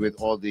aligned with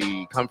all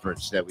the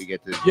comforts that we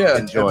get to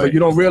enjoy. But you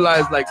don't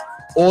realize like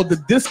all the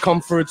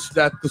discomforts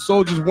that the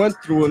soldiers went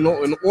through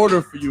in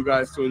order for you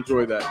guys to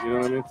enjoy that. You know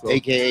what I mean? So,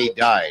 AKA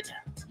died.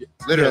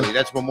 Literally,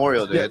 that's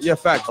Memorial Day. Yeah,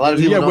 facts. A lot of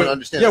people don't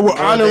understand. Yeah, we're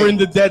honoring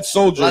the dead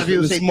soldiers. A lot of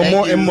people say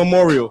in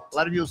memorial. A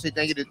lot of people say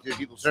thank you to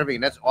people serving,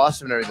 and that's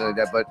awesome and everything like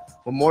that. But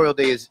Memorial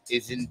Day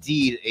is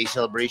indeed a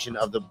celebration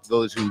of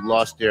those who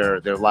lost their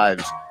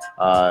lives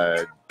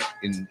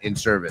in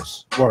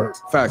service. Word.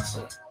 Facts.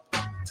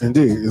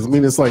 Indeed. I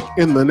mean, it's like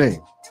in the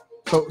name.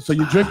 So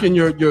you're drinking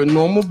your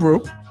normal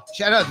brew.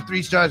 Shout out to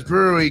 3 Stars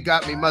Brewery,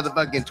 got me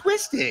motherfucking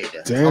twisted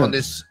on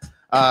this.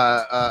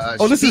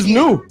 This is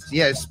new.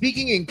 Yeah,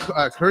 speaking in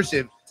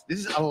cursive, this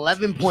is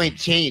 11-point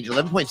change,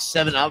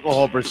 11.7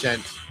 alcohol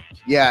percent.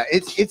 Yeah,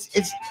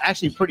 it's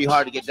actually pretty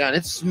hard to get down.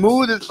 It's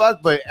smooth as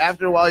fuck, but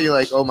after a while, you're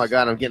like, oh my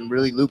God, I'm getting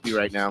really loopy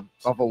right now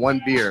off of one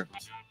beer.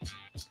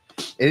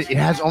 It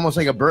has almost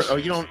like a bird. Oh,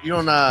 you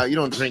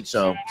don't drink,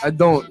 so I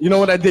don't. You know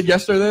what I did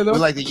yesterday though? We're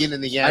like the yin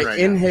and the yang. I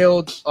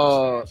inhaled.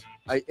 I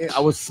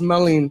was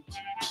smelling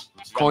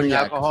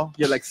cognac. Alcohol?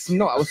 Yeah, like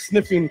I was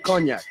sniffing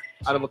cognac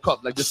out of a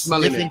cup, like just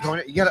smelling it.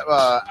 Cognac? You got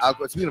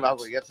alcohol. Speaking of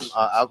alcohol, you got some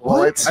alcohol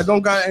wipes. I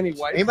don't got any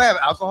wipes. Anybody have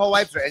alcohol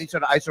wipes or any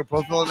sort of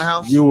isopropyl in the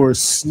house? You were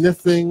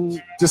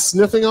sniffing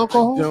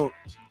alcohol? Don't.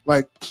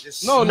 Like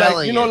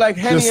like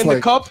Henny in the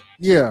cup.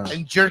 Yeah,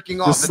 and jerking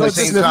off at the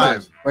same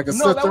time. Like a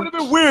that would have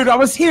been weird. I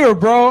was here,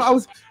 bro.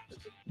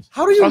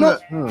 How do you know?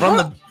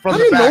 How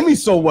do you know me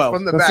so well?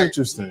 From the That's back.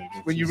 Interesting.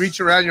 When you reach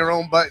around your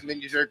own butt and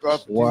then you jerk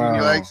off between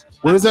your legs.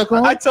 What is that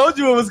called? I told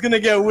you it was gonna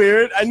get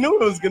weird. I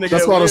knew it was gonna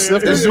That's get weird. That's why the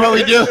sniff. This is what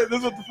we do. This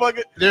is what the fuck.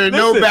 There are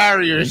no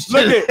barriers.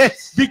 Look at.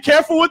 Be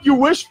careful what you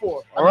wish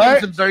for. All I'm getting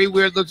right. some very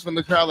weird looks from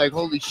the crowd. Like,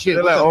 holy shit,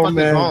 They're what like, the oh, fuck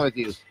man. is wrong with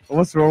you?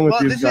 What's wrong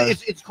with you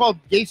guys? It's called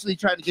basically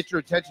trying to get your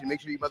attention.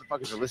 Make sure you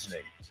motherfuckers are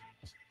listening.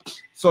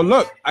 So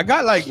look, I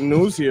got like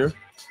news here.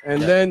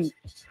 and then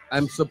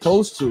I'm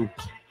supposed to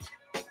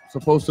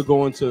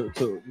go into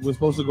we're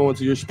supposed to go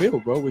into your spiel,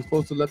 bro. We're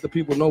supposed to let the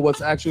people know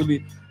what's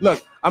actually.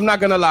 Look, I'm not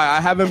gonna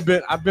lie.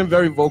 I've been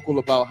very vocal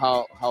about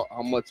how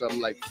much I'm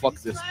like,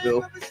 fuck this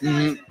bill.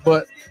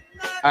 But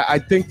I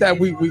think that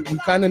we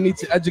kind of need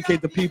to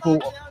educate the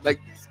people. Like,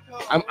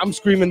 I'm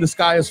screaming the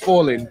sky is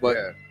falling, but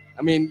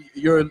I mean,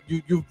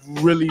 you've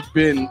really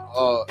been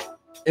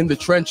in the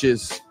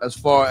trenches as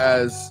far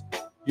as,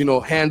 you know,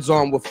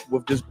 hands-on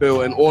with this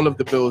bill and all of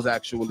the bills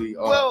actually.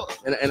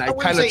 And I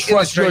kind of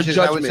trust your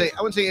judgment.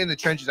 I wouldn't say in the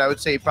trenches. I would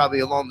say probably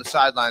along the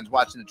sidelines,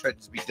 watching the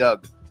trenches be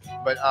dug.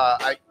 But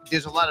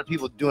there's a lot of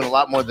people doing a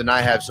lot more than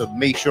I have, so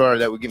make sure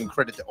that we're giving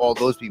credit to all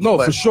those people.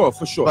 No,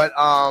 for sure. But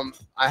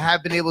I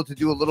have been able to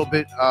do a little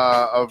bit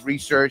of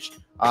research.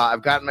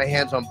 I've gotten my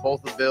hands on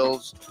both the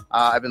bills.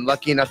 I've been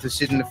lucky enough to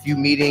sit in a few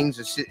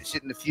meetings,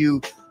 sit in a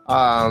few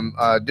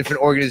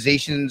different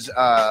organizations'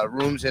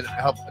 rooms and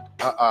help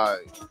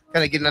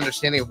kind of get an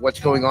understanding of what's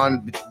going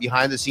on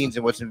behind the scenes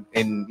and what's in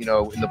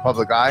the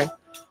public eye.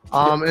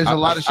 There's a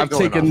lot of shit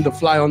going on. I've taken the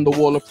fly on the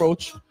wall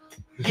approach.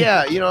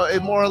 Yeah,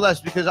 more or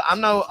less, because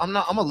I'm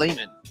a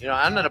layman.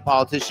 I'm not a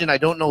politician. I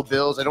don't know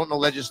bills. I don't know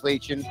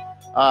legislation.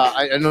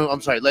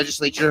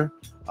 Legislature.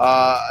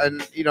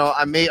 And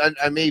I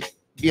may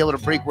be able to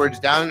break words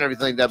down and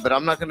everything like that, but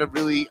I'm not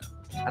really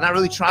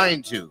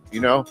trying to,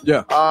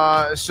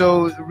 Yeah.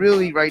 So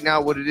really right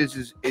now what it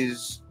is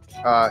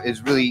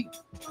really,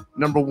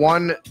 number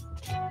one,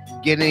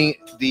 getting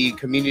the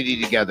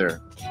community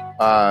together.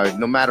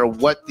 No matter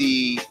what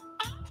the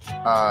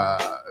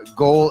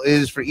goal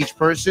is for each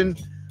person,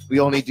 we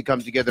all need to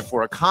come together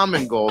for a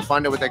common goal,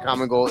 find out what that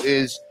common goal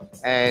is,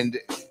 and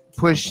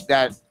push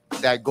that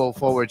goal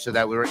forward so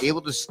that we're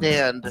able to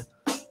stand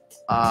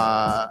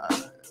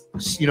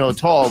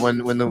tall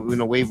when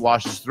the wave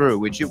washes through,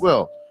 which it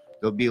will.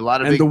 There'll be a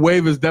lot of the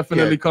wave is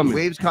definitely coming. The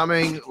wave's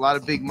coming. A lot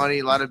of big money,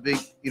 a lot of big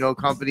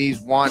companies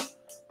want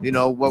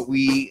what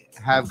we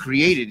have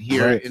created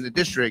here in the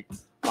district,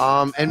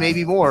 and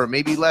maybe more,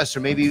 maybe less,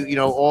 or maybe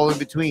all in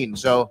between.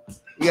 So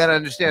you got to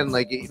understand,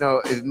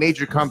 if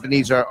major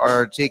companies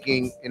are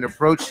taking an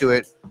approach to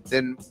it,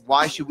 then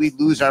why should we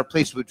lose our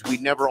place, which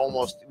we've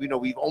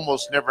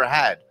almost never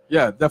had?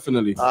 Yeah,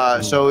 definitely.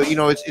 So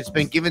it's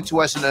been given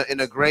to us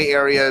in a gray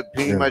area.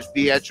 Pretty much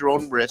be at your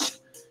own risk.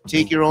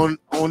 Take your own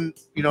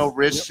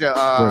risk,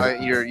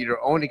 your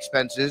own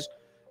expenses.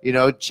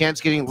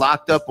 Chance getting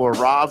locked up or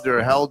robbed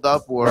or held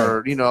up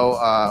or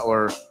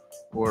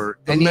or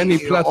many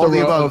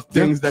plethora of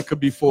things that could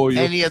befall you.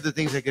 Any other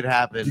things that could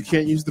happen. You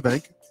can't use the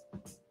bank.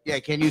 Yeah,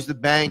 can't use the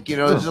bank.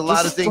 There's a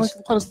lot of things. A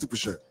lot of stupid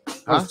shit.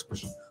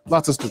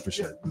 Lots of stupid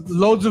shit.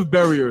 Loads of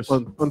barriers.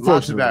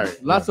 Lots of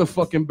barriers. Lots of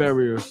fucking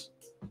barriers.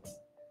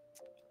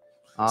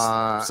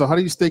 So how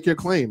do you stake your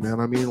claim, man?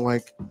 I mean,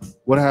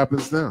 what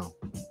happens now?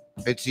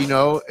 It's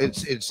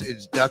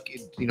it's duck,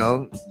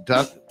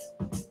 duck,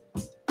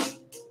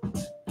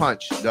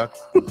 punch, duck,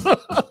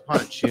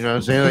 punch. You know what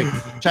I'm saying?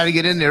 Try to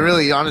get in there.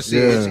 Really, honestly,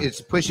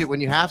 it's push it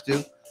when you have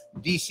to.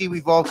 DC,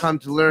 we've all come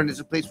to learn, is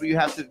a place where you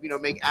have to,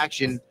 make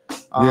action,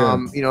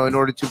 in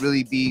order to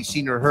really be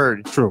seen or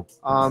heard. True.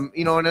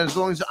 And as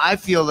long as I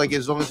feel like,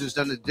 as long as it's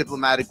done in a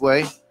diplomatic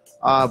way,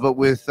 but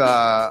with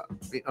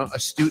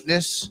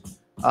astuteness,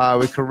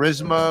 with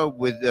charisma,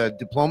 with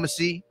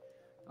diplomacy.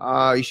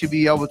 You should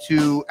be able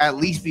to at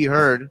least be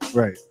heard,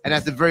 right? And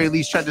at the very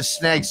least, try to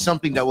snag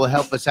something that will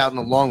help us out in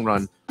the long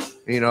run.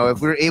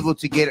 If we're able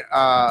to get,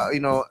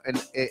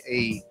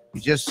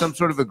 just some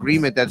sort of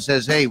agreement that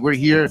says, "Hey, we're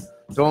here.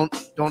 Don't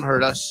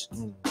hurt us.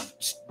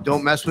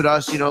 Don't mess with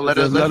us. Let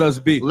us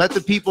be. Let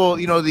the people,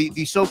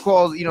 the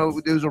so-called,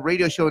 there was a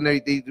radio show and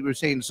they were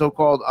saying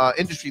so-called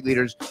industry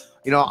leaders.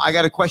 I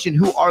got a question.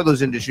 Who are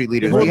those industry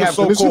leaders? We have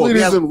so-called.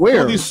 Who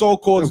are these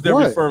so-called they're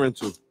referring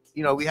to?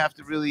 We have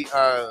to really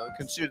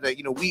consider that,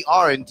 we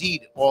are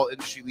indeed all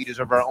industry leaders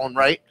of our own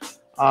right,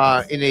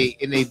 in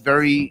a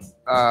very,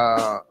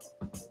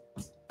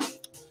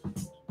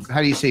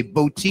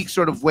 boutique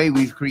sort of way.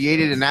 We've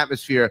created an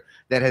atmosphere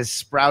that has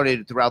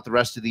sprouted throughout the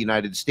rest of the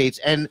United States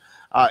and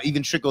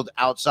even trickled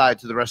outside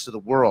to the rest of the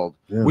world.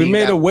 Yeah. We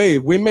made a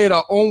wave. We made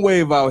our own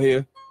wave out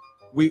here.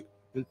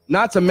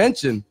 Not to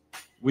mention,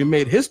 we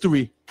made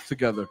history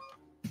together.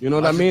 You know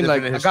what I mean?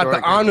 I got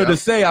the honor to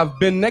say I've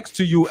been next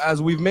to you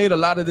as we've made a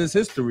lot of this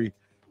history.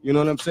 You know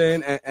what I'm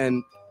saying?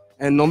 And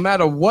no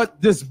matter what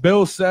this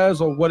bill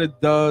says or what it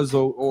does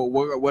or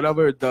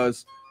whatever it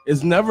does,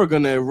 it's never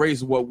going to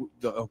erase what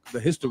the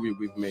history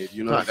we've made.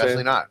 You know what I'm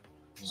saying? Definitely not.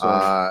 So,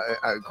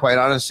 quite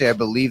honestly, I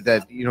believe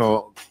that,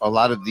 a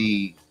lot of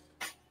the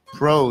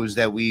pros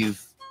that we've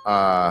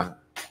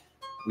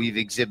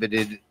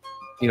exhibited,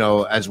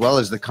 as well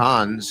as the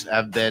cons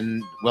have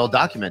been well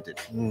documented.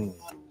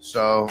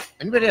 So,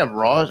 anybody have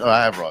Raws? Oh,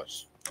 I have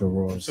Raws. The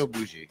Raws. I'm so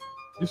bougie.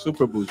 You're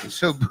super bougie.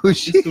 So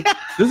bougie.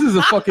 This is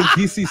a fucking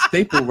DC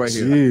staple right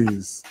here.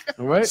 Jeez.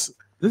 All right?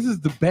 This is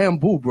the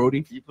bamboo,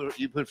 Brody.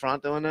 You put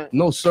Fronto in it?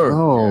 No, sir.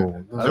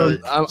 No.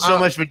 So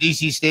much for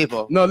DC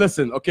staple. No,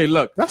 listen. Okay,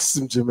 look. That's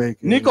some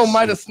Jamaican. Nico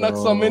might have snuck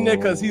some in there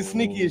because he's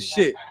sneaky as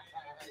shit.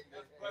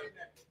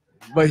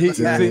 But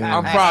see,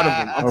 I'm proud of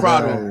him. I'm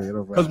proud of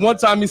him. Because one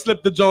time he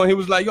slipped the joint, he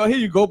was like, yo, here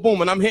you go,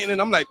 boom. And I'm hitting it.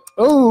 I'm like,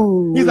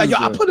 oh. He's like, yo,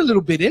 I put a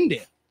little bit in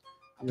there.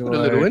 Put a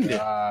little in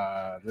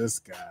there. This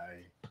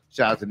guy.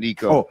 Shout out to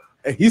Nico. Oh,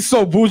 he's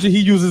so bougie, he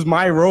uses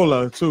my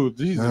roller, too.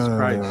 Jesus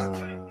Christ.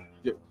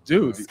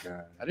 Dude,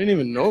 I didn't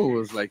even know it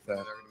was like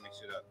that.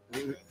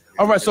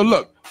 All right, so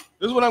look.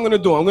 This is what I'm gonna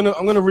do. I'm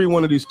gonna read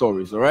one of these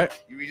stories. All right.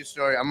 You read a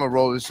story. I'm gonna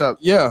roll this up.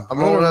 Yeah, I'm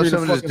rolling up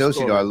some of this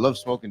dosi dough. I love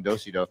smoking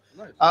dosi dough.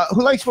 Nice.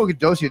 Who likes smoking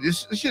dosi?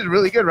 This shit is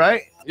really good,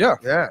 right? Yeah.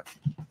 Yeah.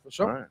 For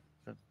sure.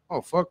 Right.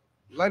 Oh fuck!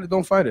 Light it,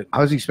 don't fight it.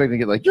 I was expecting to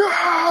get like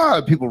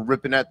people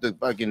ripping at the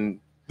fucking.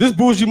 This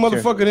bougie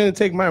motherfucker didn't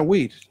take my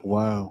weed.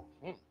 Wow.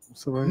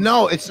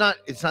 No, it's not.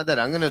 It's not that.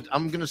 I'm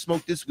gonna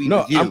smoke this weed.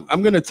 No, with you.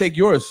 I'm gonna take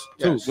yours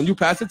too. When you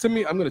pass it to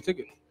me, I'm gonna take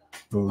it.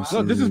 No,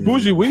 this is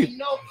bougie weed.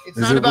 No, it's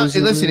not about.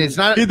 Listen, it's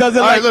not. He doesn't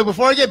all like. Right, look,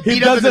 before I get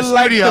beat up in the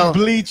studio,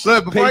 bleach.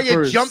 Look, before I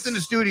get jumped in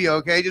the studio,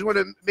 okay, I just want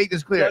to make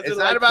this clear. It's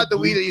not about the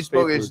weed that you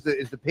smoke. It's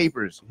the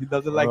papers. He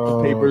doesn't like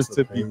the papers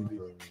to be.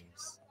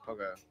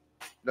 Okay.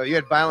 No, you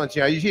had violence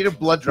here. You had a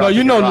blood drop. No,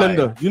 you know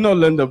Linda. You know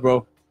Linda,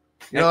 bro.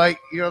 You're like.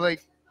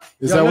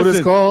 Is that what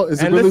it's called?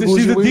 Is it really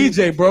she's a weed?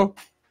 DJ, bro.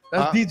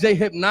 That's DJ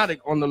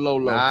Hypnotic on the low.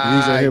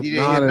 DJ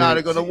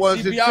Hypnotic on the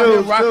ones and twos. She be out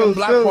here rocking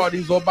block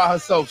parties all by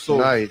herself. So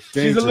nice.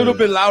 She's a little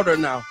bit louder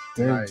now.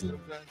 Nice.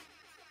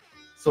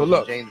 So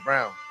look, James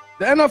Brown.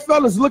 The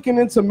NFL is looking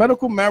into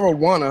medical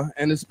marijuana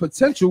and its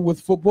potential with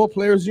Football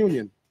Players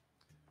Union.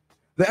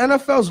 The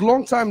NFL's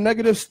longtime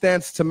negative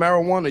stance to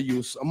marijuana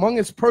use among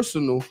its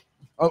personnel,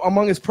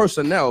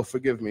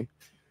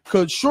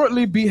 could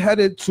shortly be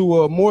headed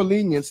to a more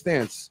lenient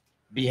stance.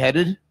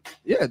 Beheaded?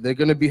 Yeah, they're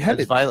going to be beheaded.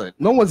 That's violent.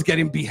 No one's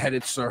getting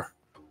beheaded, sir.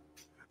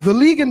 The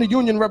league and the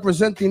union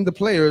representing the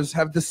players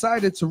have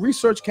decided to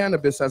research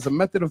cannabis as a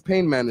method of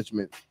pain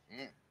management.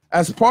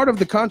 As part of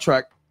the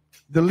contract,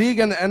 the league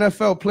and the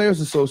NFL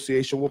Players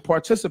Association will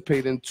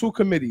participate in 2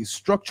 committees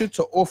structured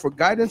to offer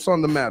guidance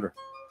on the matter.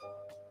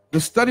 The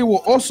study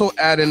will also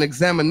add an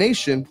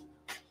examination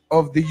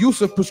of the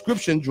use of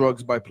prescription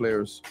drugs by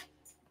players.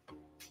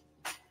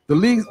 The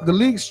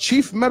league's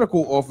chief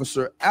medical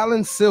officer,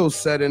 Alan Sills,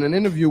 said in an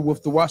interview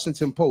with the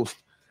Washington Post,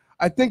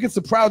 "I think it's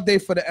a proud day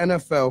for the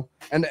NFL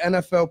and the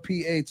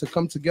NFLPA to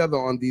come together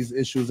on these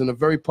issues in a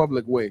very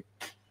public way.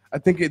 I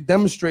think it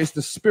demonstrates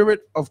the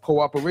spirit of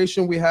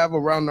cooperation we have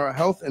around our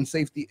health and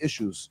safety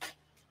issues.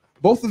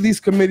 Both of these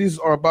committees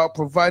are about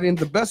providing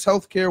the best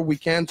health care we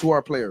can to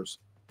our players."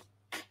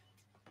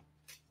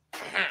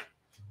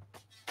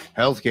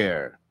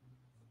 Healthcare.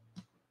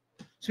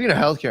 Speaking of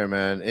healthcare,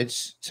 man,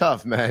 it's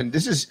tough, man.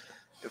 This is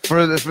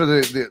for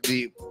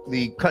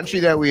the country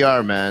that we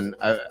are, man.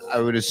 I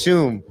would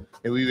assume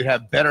that we would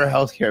have better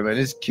healthcare, man.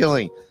 It's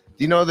killing.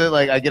 Do you know that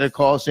like I get a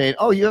call saying,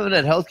 "Oh, you haven't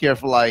had healthcare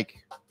for like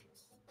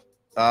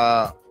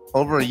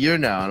over a year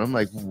now," and I'm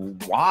like,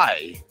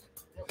 "Why?"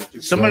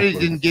 Somebody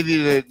didn't give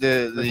you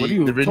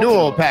the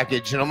renewal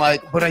package, and I'm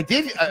like, "But I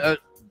did."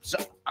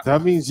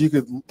 That means you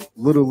could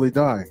literally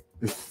die.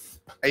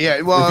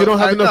 Yeah, well, if you don't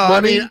have enough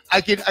money,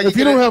 if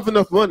you don't have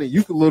enough money,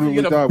 you could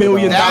literally die. $1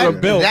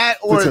 billion bill. That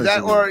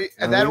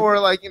or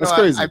like that's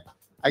crazy.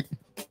 I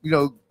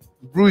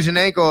bruise an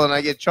ankle and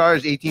I get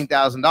charged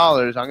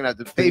 $18,000. I'm gonna have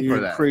to pay for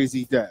that.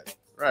 Crazy debt,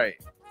 right?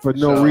 For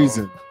no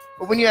reason.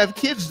 But when you have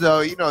kids,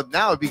 though,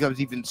 now it becomes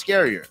even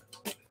scarier.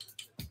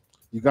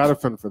 You gotta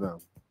fend for them.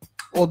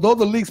 Although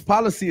the league's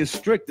policy is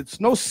strict, it's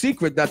no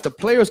secret that the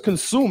players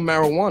consume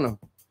marijuana.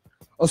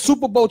 A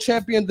Super Bowl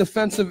champion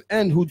defensive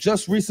end who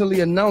just recently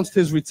announced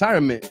his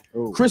retirement,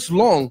 Chris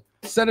Long,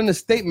 said in a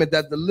statement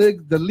that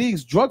the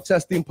league's drug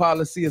testing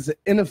policy is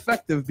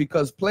ineffective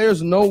because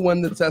players know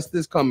when the test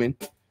is coming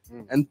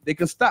and they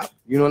can stop.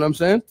 You know what I'm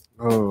saying?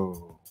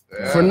 Oh.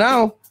 Yeah. For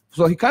now,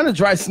 so he kind of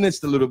dry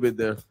snitched a little bit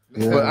there.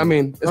 Yeah. But I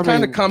mean, it's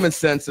kind of common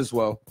sense as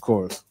well. Of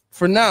course.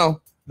 For now,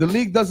 the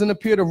league doesn't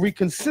appear to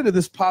reconsider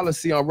this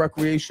policy on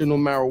recreational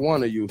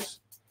marijuana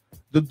use.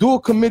 The dual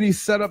committees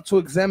set up to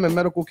examine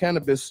medical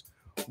cannabis,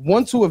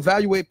 one to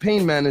evaluate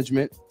pain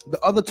management, the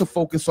other to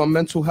focus on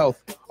mental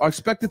health, are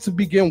expected to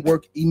begin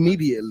work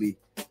immediately.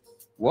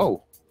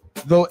 Whoa.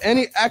 Though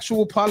any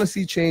actual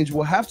policy change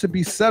will have to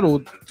be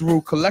settled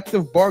through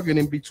collective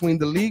bargaining between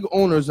the league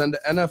owners and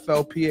the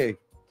NFLPA.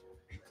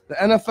 The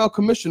NFL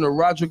Commissioner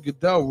Roger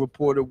Goodell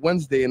reported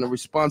Wednesday in a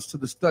response to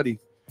the study,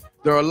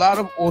 "There are a lot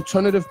of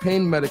alternative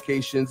pain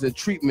medications and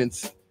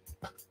treatments,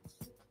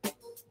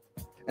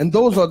 and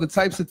those are the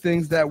types of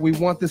things that we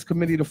want this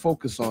committee to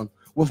focus on,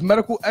 with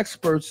medical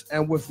experts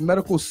and with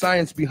medical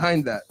science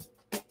behind that.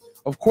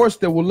 Of course,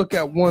 they will look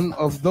at one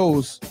of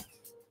those,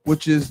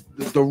 which is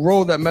the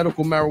role that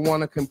medical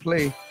marijuana can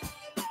play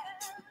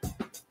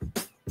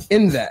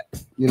in that.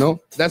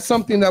 That's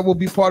something that will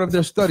be part of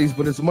their studies,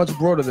 but it's much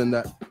broader than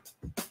that."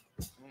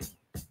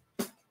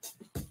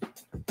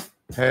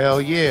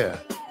 Hell yeah.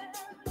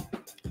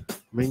 I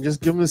mean, just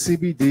give them the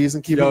CBDs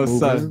and keep it moving.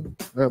 Son.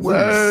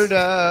 Word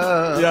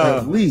up.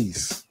 At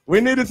least.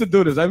 We needed to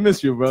do this. I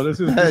miss you, bro. This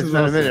is been awesome.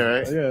 a minute,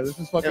 right? Yeah, this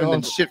is fucking Haven't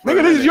awesome. been shit for Nigga,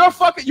 a this is minute. your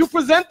fucking. You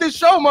present this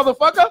show,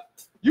 motherfucker.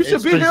 You should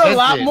It's be here a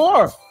lot presented.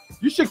 more.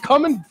 You should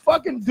come and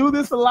fucking do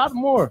this a lot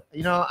more.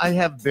 You know, I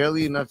have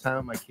barely enough time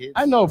with my kids.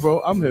 I know, bro.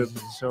 I'm here.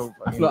 So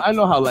I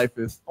know how life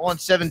is. I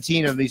want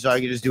 17 of these so I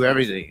can just do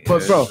everything.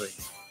 But bro,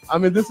 I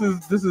mean, this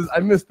is. I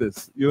miss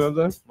this. You know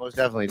what I'm saying? Most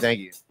definitely.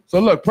 Thank you. So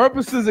look,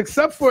 purposes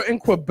except for in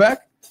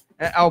Quebec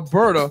and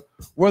Alberta,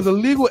 where the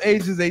legal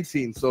age is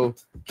 18. So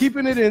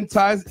keeping it in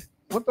ties.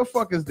 What the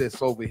fuck is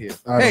this over here?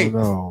 I don't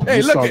know. Hey,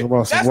 He's look, talking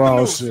about some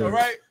wild shit. All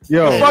right?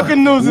 Yo, the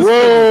fucking news is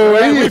whoa,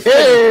 finished,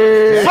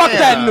 right? Fuck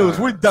that news.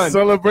 We're done.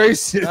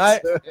 Celebration. Right?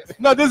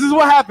 No, this is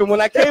what happened. When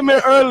I came in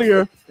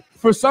earlier,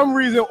 for some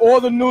reason, all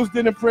the news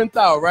didn't print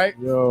out, right?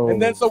 Yo. And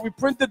then so we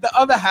printed the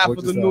other half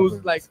of the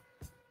news like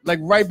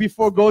right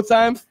before go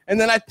time. And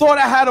then I thought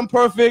I had them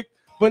perfect,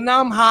 but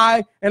now I'm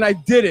high and I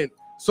didn't.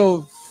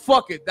 So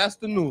fuck it. That's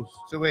the news.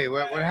 So wait,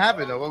 what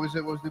happened though? What was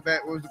it? What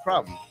was the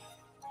problem?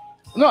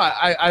 No,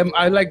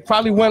 I like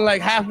probably went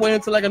like halfway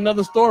into like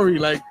another story,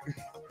 like.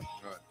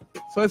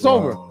 So it's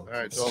over. All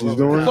right, it's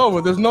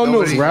over. There's no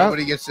news.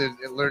 Nobody gets to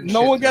learn.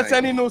 No one gets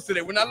any news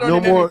today. We're not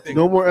learning anything.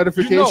 No more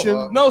edification. You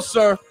know, no,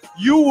 sir.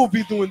 You will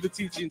be doing the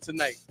teaching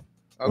tonight.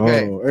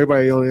 Okay. Oh,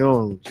 everybody on their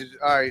own.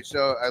 All right.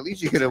 So at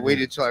least you could have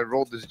waited till I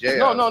rolled this J.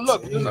 No.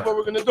 Look, this is what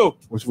we're gonna do.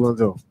 What you wanna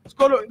do?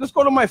 Let's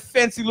go to my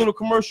fancy little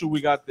commercial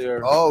we got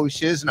there. Oh,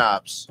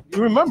 shiznobs.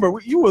 You remember?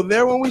 You were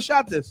there when we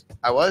shot this.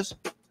 I was.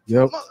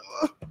 Yep.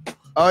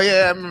 Oh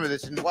yeah, I remember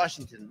this in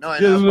Washington. No,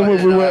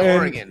 we were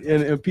Oregon.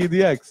 In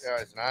PDX.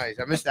 Yeah, it's nice.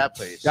 I miss that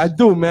place. I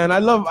do, man. I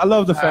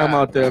love the fam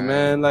out there,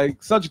 man.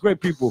 Like such great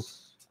people.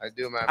 I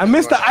do, man. I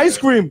miss the ice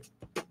cream.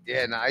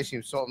 Yeah, and the ice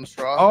cream, salt and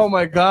straw. Oh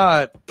my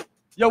god.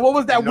 Yo, what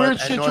was that weird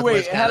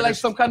situation? It had like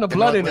some kind of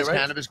blood in it, right?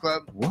 Cannabis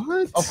Club.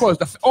 What? Of course,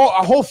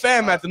 our whole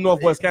fam at the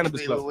Northwest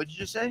Cannabis Club. What did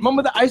you say?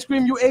 Remember the ice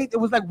cream you ate? It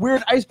was like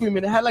weird ice cream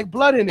and it had like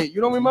blood in it.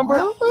 You don't remember?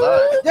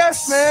 Blood.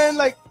 Yes, man.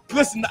 Like,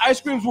 listen, the ice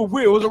creams were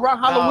weird. It was around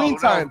Halloween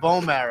time.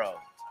 Bone marrow.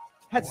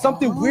 Had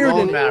something weird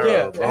in it.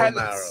 Marrow.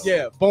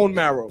 Yeah, bone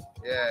marrow.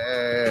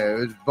 Yeah. It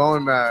was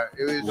bone marrow.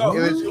 It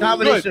was a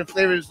combination of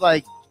flavors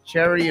like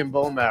cherry and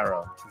bone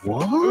marrow.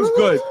 What? It was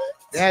good.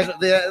 They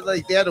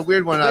had a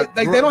weird one.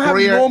 They don't have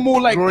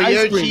normal like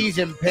Gruyere ice cream. cheese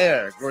and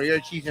pear. Gruyere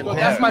cheese and pear.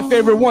 That's my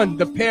favorite one.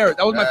 The pear.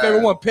 That was my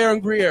favorite one. Pear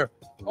and Gruyere.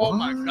 Oh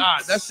my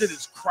god, that shit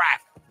is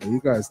crack. You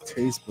guys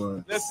taste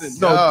buds. Listen,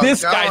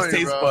 this guy's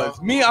taste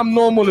buds. Me, I'm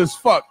normal as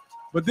fuck.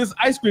 But this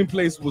ice cream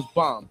place was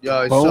bomb.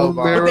 Yo, it's so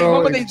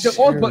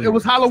bomb. But it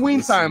was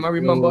Halloween time, I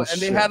remember, and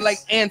they had like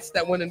ants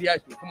that went in the ice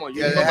cream. Come on,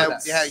 you remember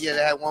that? They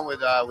had one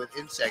with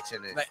insects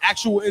in it. Like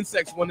actual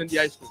insects went in the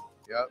ice cream.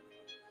 Yep.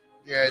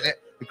 Yeah.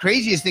 The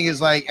craziest thing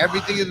is like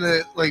everything in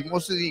the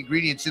most of the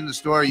ingredients in the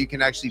store you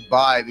can actually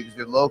buy because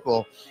they're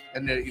local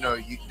and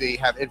they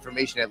have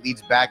information that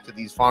leads back to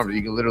these farms that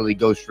you can literally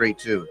go straight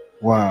to.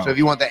 Wow. So if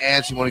you want the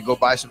ants, you want to go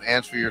buy some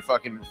ants for your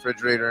fucking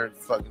refrigerator and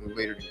fucking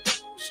later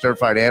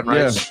stir-fried ant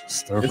rice. Yeah.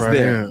 Stir-fried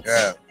ants.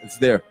 Yeah. It's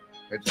there.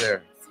 It's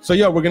there. So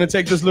we're gonna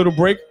take this little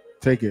break.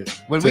 Take it.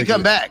 When we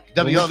come back,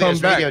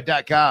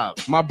 WLVSradio.com.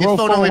 My bro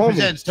phone only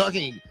presents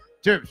Talking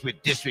Terps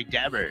with District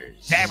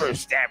Dabbers. Dabber.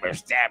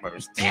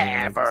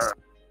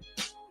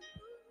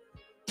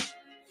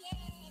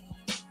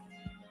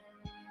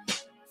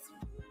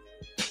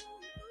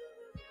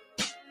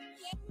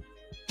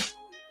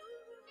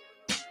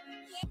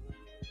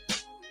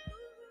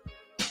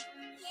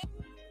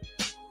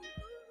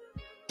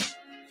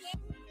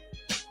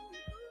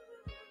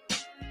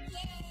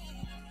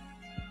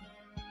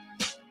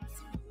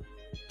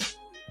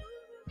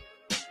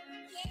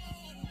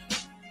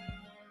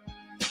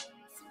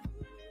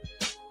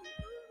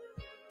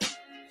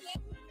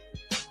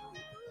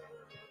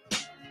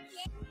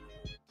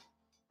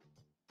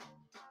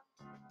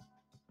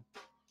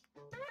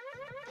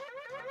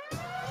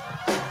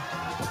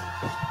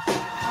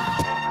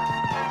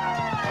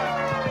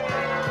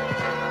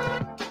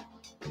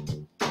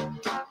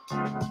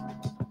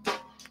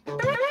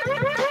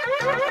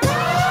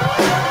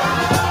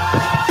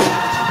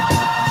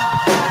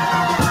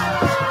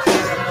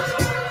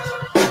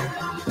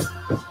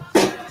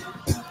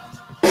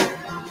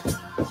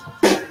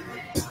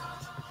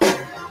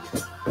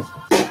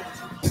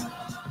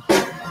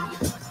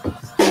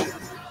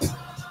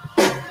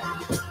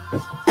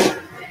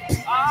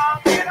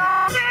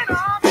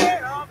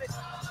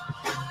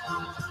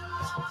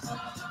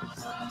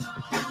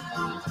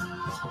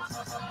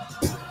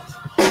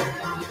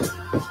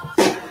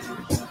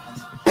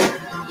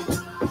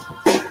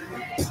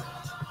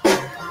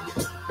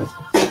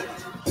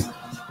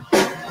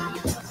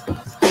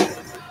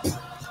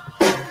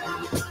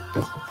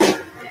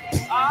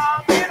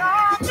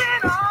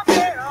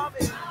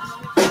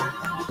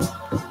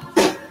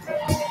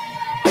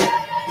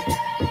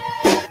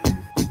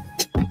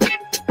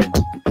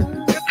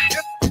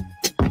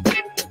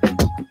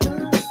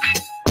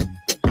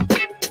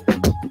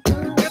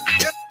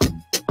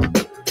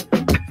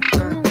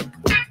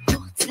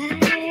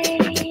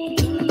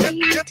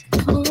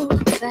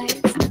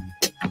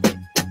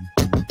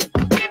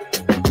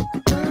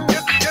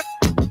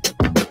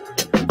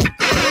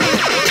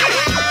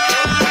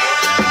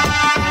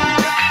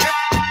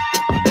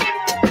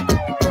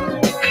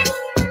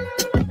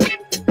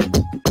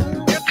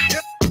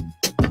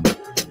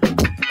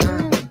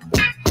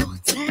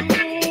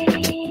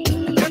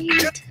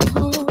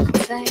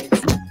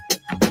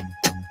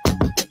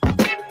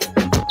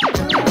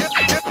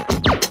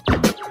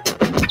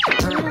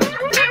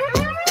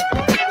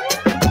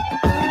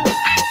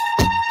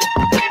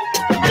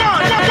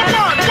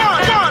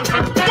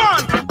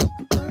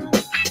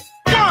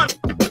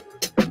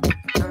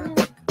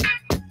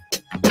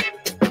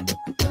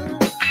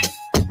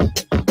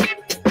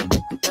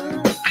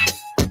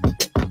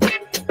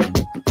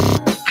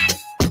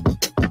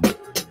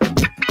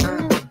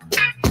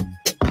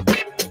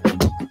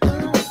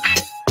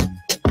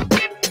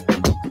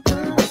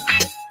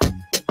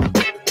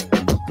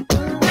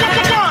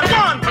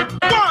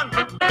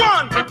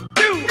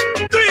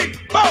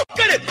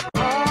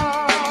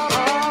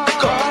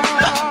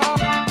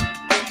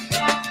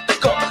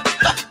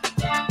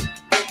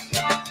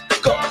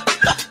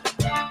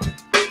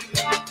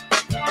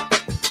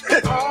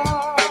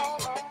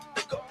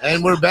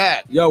 And we're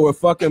back. Yo, we're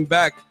fucking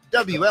back.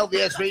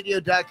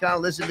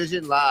 WLVSradio.com, Listen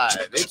Vision Live.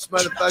 It's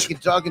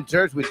motherfucking Talking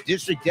Terps with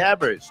District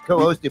Dabbers,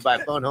 co-hosted by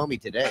Phone Homie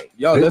today.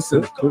 Yo,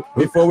 listen,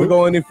 before we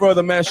go any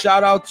further, man,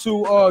 shout out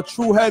to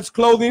True Heads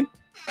Clothing.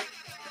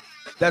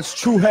 That's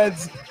True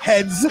Heads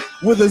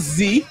with a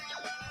Z.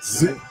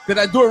 Did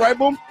I do it right,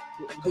 Boom?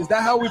 Is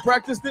that how we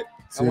practiced it?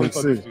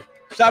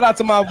 Shout out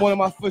to one of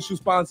my official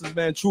sponsors,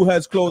 man, True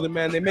Heads Clothing,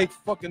 man. They make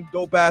fucking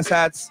dope ass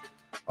hats.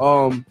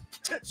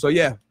 So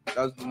yeah, that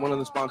was one of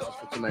the sponsors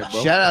for tonight,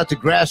 bro. Shout out to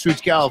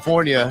Grassroots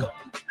California.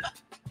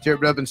 Tear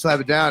it up and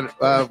slap it down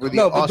with the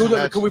awesome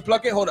hats. Can we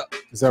pluck it? Hold up.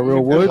 Is that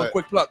real wood?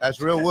 Quick pluck.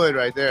 That's real wood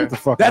right there.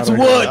 That's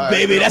wood,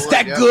 baby. That's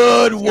that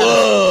good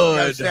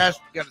wood.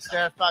 Got a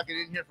stash pocket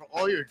in here for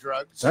all your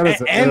drugs. And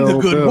the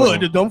good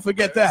wood. Don't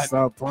forget that.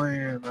 Stop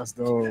playing. That's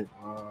dope.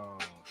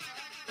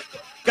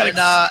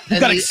 Got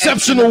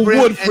exceptional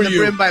wood for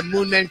you. And the brim by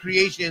Moonman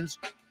Creations.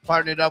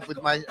 Partnered up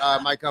with my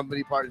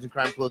company, Partners in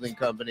Crime Clothing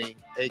Company,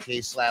 aka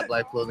Slab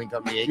Life Clothing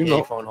Company,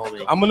 aka Phone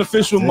Homie. I'm an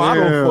official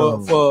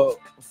model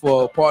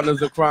for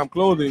Partners in Crime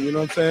Clothing. You know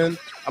what I'm saying?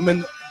 I'm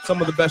in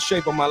some of the best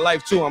shape of my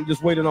life too. I'm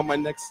just waiting on my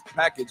next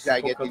package.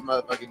 Gotta get these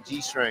motherfucking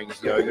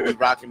G-strings. Yo, you're gonna be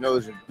rocking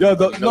those. The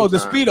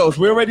Speedos.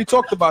 We already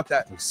talked about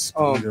that.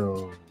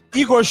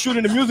 Igor's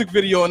shooting a music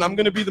video, and I'm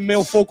gonna be the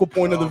male focal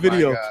point of the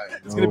video.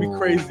 It's gonna be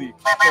crazy.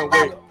 I can't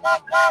wait.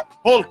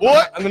 Hold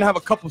what? I'm gonna have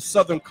a cup of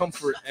Southern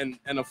Comfort and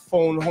a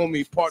Phone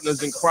Homie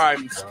Partners in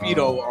Crime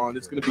Speedo on.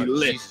 It's gonna be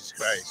lit. Jesus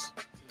Christ.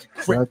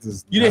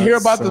 You didn't hear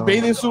about the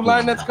bathing suit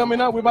line that's coming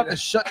out? We're about to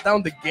shut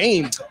down the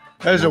game.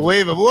 There's a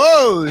wave of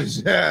woes.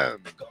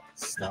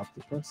 Stop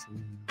the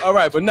pressing. All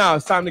right, but now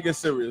it's time to get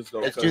serious,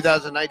 though. It's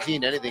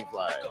 2019. Anything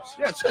flies.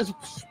 Yeah,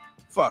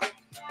 fuck.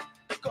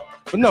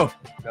 But no,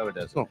 it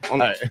doesn't. No,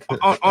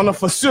 on a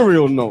for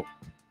serial note,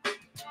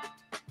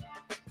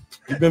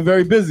 you've been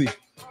very busy.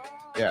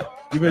 Yeah,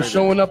 you've been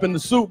showing up in the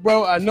suit,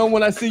 bro. I know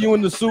when I see you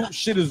in the suit,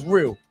 shit is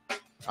real.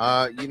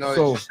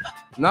 So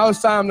now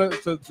it's time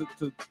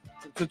to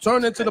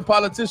turn into the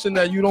politician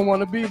that you don't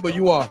want to be, but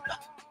you are.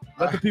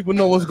 Let the people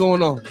know what's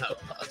going on.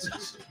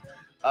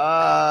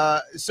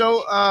 So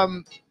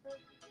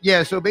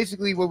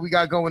basically, what we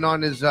got going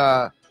on is.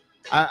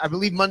 I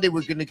believe Monday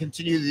we're going to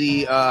continue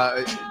the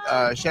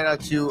shout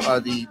out to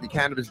the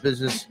Cannabis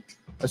Business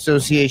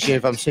Association.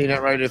 If I'm saying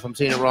that right, if I'm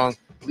saying it wrong,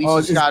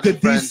 it's the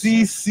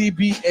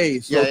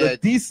DCCBA. So the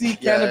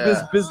DC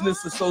Cannabis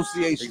Business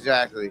Association.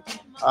 Exactly.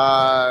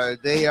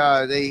 They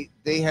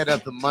head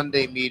up the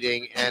Monday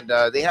meeting, and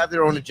they have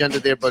their own agenda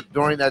there. But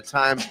during that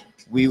time,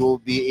 we will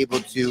be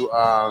able to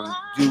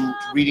do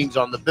readings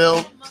on the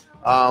bill.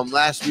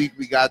 Last week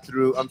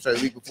the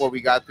week before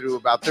we got through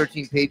about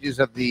 13 pages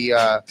of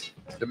the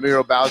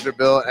Miro Bowser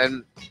bill,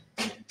 and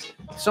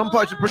some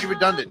parts are pretty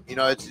redundant. You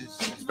know, it's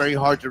very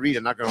hard to read.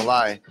 I'm not gonna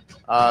lie.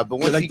 But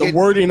once the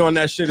wording on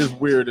that shit is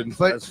weird,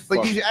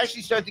 but you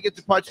actually start to get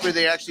to parts where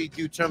they actually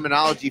do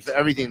terminology for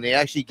everything. They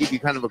actually give you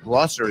kind of a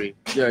glossary.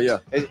 Yeah.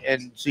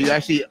 And so you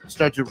actually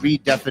start to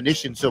read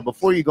definitions. So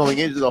before you're going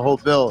into the whole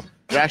bill,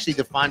 they're actually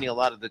defining a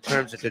lot of the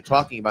terms that they're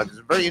talking about. There's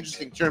some very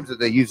interesting terms that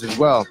they use as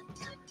well.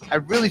 I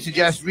really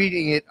suggest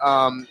reading it.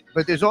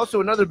 But there's also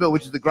another bill,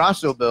 which is the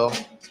Grasso bill,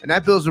 and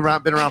that bill's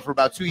been around for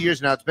about 2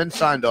 years now. It's been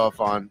signed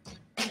off on.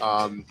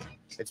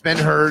 It's been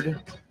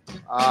heard,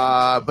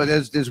 but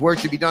there's work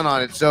to be done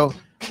on it. So,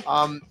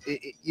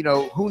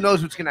 who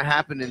knows what's going to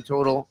happen in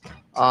total?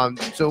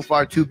 So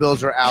far, 2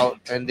 bills are out,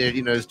 and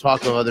there's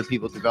talk of other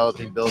people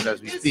developing bills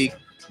as we speak.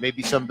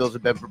 Maybe some bills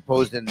have been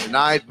proposed and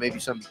denied. Maybe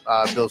some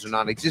bills are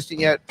non-existent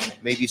yet.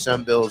 Maybe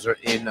some bills are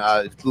in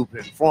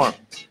blueprint form.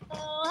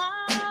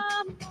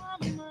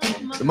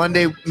 The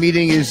Monday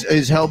meeting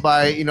is held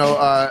by,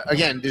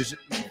 again, there's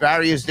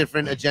various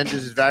different agendas,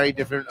 there's very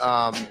different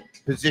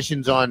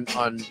positions on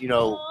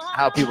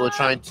how people are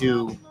trying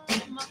to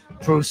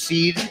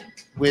proceed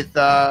with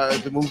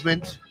the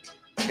movement,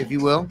 if you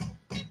will.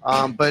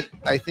 But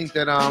I think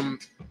that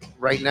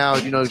right now,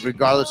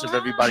 regardless of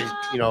everybody's,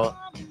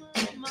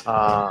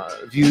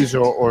 views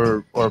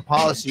or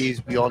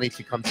policies, we all need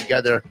to come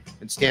together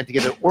and stand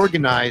together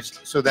organized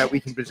so that we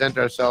can present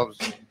ourselves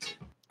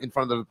in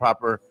front of the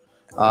proper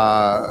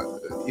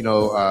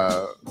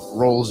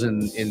roles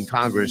in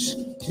Congress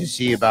to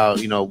see about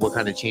what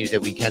kind of change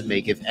that we can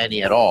make, if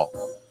any at all.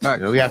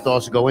 Right. We have to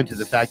also go into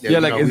the fact that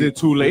is it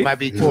too late? It might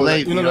be too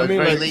late. You know what I mean?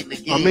 Very late in the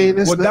game.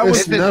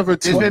 It's never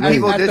too late.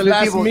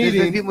 There's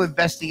been people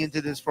investing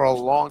into this for a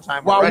long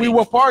time. While we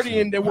were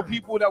partying, there were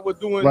people that were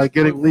doing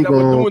getting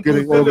legal,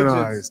 getting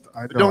organized.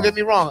 But don't get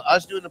me wrong,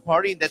 us doing the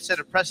partying that set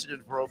a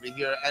precedent for over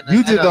here. And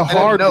you did the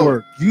hard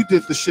work. You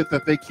did the shit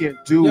that they can't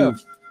do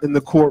in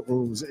the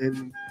courtrooms,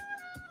 and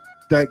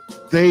that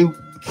they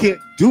can't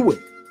do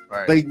it.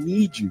 Right. They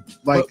need you.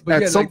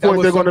 At some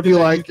point, they're going to be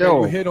like,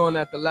 "Yo." You hit on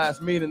at the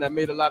last meeting that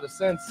made a lot of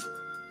sense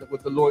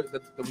with the lawyer.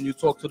 When you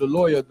talk to the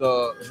lawyer,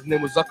 his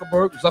name was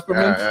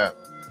Zuckerman,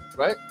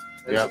 right?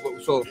 Yeah.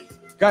 So,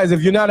 guys,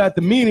 if you're not at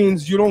the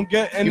meetings, you don't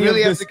get any of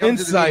this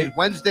insight.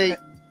 Wednesday.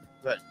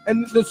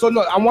 And so,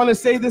 no, I want to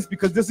say this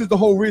because this is the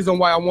whole reason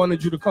why I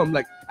wanted you to come.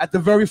 Like at the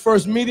very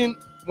first meeting,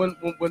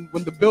 when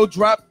the bill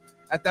dropped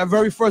at that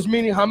very first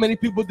meeting, how many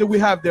people did we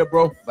have there,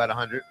 bro? About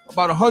 100.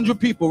 About 100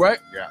 people, right?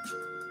 Yeah.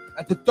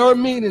 At the third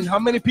meeting, how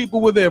many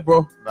people were there,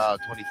 bro? About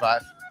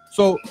 25.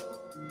 So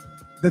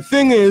the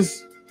thing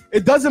is,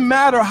 it doesn't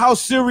matter how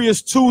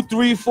serious 2,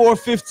 3, 4,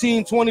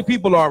 15, 20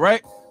 people are,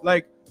 right?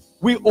 Like,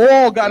 we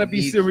all got to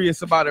be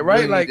serious about it,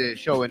 right? Like,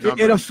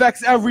 it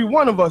affects every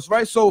one of us,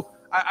 right? So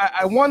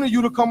I wanted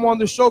you to come on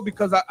the show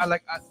because I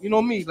like, you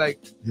know me, like,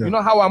 you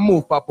know how I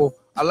move, Papo.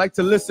 I like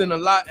to listen a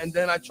lot, and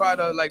then I try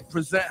to, like,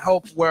 present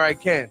help where I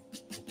can.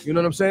 You know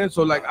what I'm saying?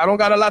 So, like, I don't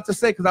got a lot to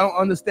say because I don't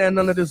understand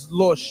none of this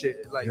law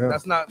shit. Like,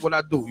 that's not what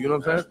I do. You know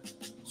what I'm saying?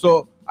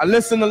 So I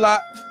listen a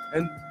lot,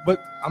 but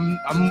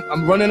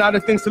I'm running out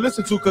of things to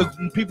listen to because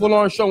people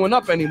aren't showing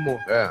up anymore.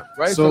 Yeah.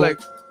 Right? So like,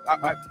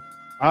 I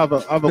have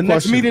a question.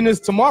 Next meeting is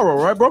tomorrow,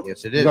 right, bro?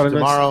 Yes, it is.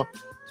 Tomorrow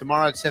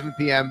at 7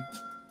 p.m.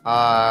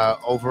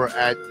 Over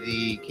at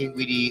the King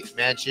Weedy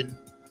Mansion.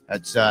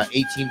 That's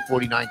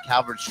 1849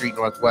 Calvert Street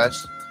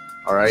Northwest.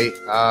 All right.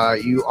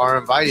 You are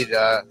invited.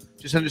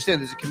 Just understand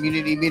there's a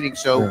community meeting,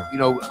 so you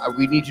know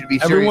we need you to be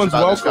serious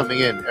about this coming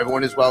in.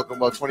 Everyone is welcome.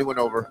 Well, 21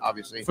 over,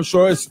 obviously. For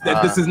sure.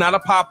 This is not a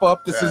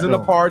pop-up. This isn't a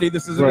party.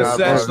 This isn't a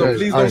sesh. So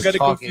please don't get it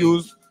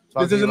confused.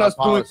 This isn't us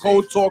doing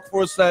code talk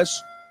for a sesh.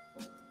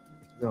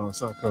 No,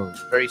 it's not code.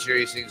 Very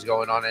serious things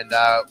going on, and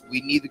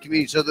we need the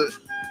community. So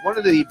one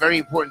of the very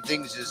important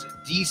things is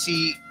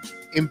DC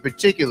in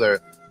particular.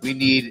 We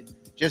need,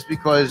 just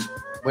because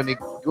when it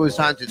goes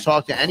time to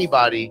talk to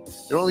anybody,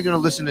 they're only going to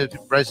listen to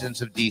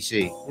residents of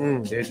DC.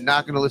 They're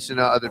not going to listen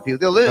to other people.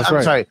 They'll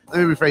listen. Sorry. Let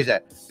me rephrase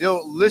that.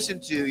 They'll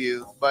listen to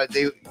you, but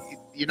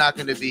you're not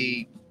going to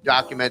be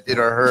documented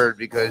or heard,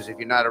 because if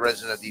you're not a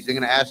resident of DC, they're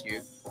going to ask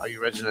you, "Are you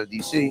a resident of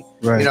DC?"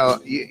 Right. You know.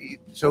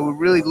 So we're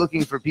really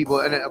looking for people,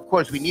 and of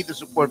course, we need the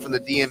support from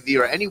the DMV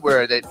or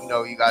anywhere that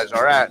you guys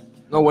are at.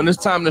 No, when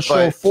it's time to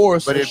show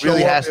force, but it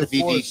really has to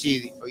be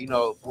DC,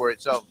 for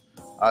itself,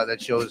 that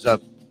shows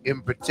up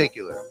in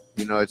particular.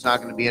 It's not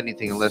going to be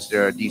anything unless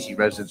there are DC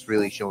residents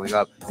really showing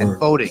up and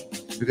voting,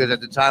 because at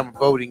the time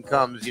voting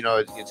comes,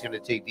 it's going to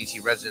take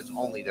DC residents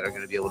only that are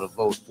going to be able to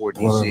vote for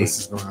DC. Well, this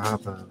is going to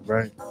happen,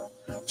 right?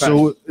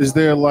 So is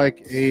there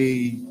like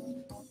I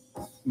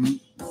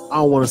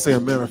don't want to say a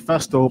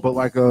manifesto, but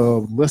like a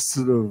list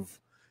of,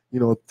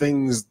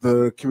 things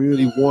the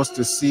community wants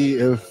to see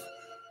if,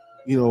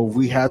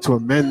 we had to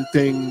amend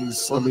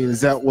things? I mean, is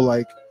that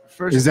like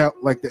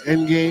the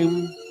end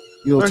game?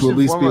 To at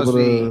least be able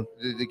to.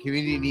 The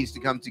community needs to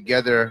come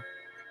together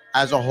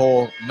as a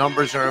whole.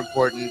 Numbers are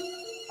important.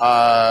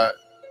 A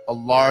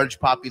large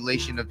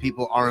population of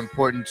people are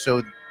important,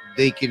 so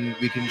we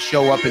can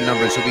show up in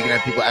numbers, so we can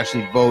have people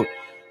actually vote.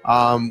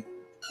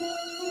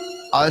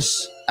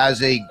 Us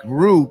as a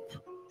group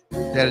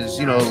that is,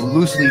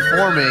 loosely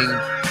forming,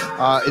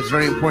 it's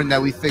very important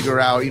that we figure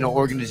out,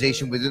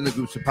 organization within the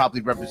groups to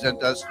properly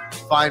represent us,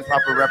 find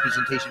proper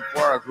representation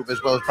for our group,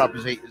 as well as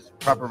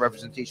proper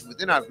representation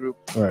within our group,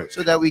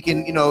 so that we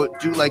can,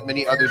 do like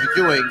many others are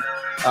doing,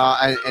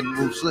 and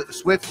move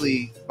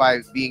swiftly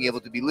by being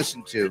able to be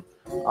listened to.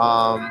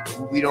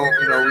 We need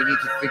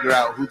to figure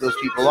out who those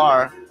people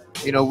are.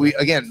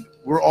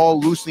 We're all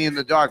loosely in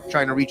the dark,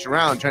 trying to reach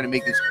around, trying to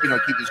make this,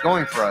 keep this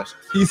going for us.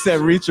 He said,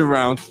 "Reach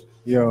around."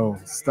 Yo,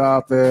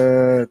 stop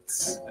it.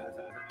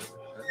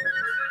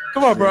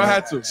 Come on, bro. I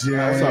had to.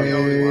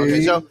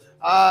 Okay,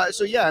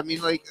 so yeah, I mean,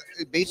 like,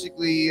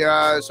 basically,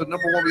 so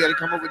number one, we got to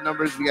come up with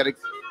numbers. We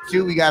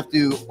have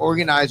to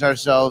organize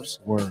ourselves.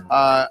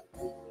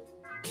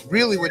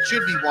 Really, what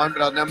should be one,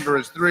 but our number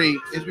is 3,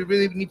 is we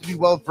really need to be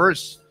well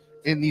versed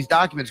in these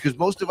documents, because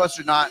most of us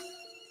are not.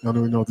 I don't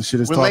even know what the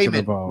shit is talking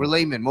about. We're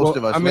laymen, most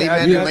of us. Laymen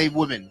and lay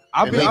women.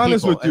 I'll be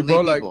honest with you,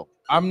 bro. Like,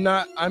 I'm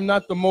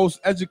not the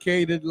most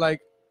educated, like,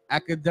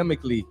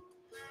 academically.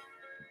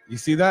 You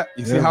see that?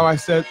 You see how I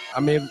said I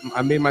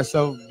made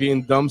myself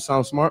being dumb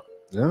sound smart?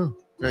 Yeah,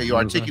 you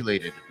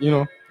articulated.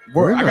 I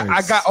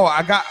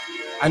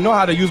know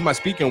how to use my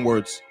speaking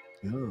words.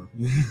 Yeah.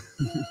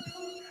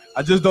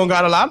 I just don't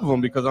got a lot of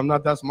them because I'm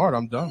not that smart.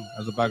 I'm dumb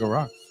as a bag of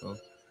rocks. So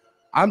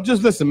I'm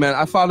just, listen, man,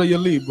 I follow your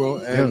lead, bro.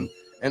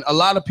 And a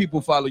lot of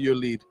people follow your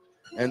lead.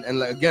 And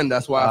again,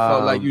 that's why I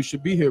felt like you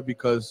should be here,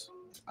 because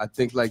I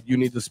think like you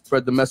need to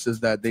spread the message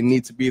that they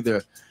need to be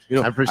there.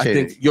 I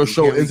think your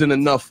show isn't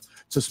enough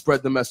to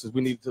spread the message. We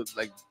need to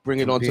like bring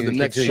it on to the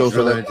next show,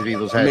 so that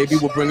maybe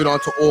we'll bring it on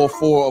to all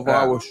 4 of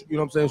our,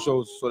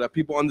 shows, so that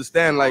people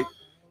understand, like,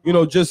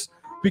 just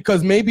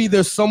because maybe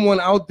there's someone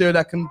out there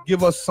that can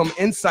give us some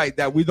insight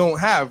that we don't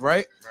have,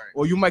 right?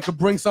 Or you might could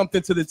bring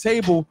something to the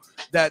table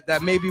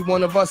that maybe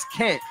one of us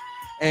can't.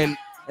 And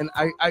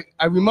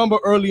I remember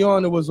early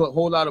on, there was a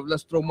whole lot of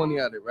let's throw money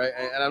at it, right?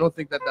 And I don't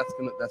think that's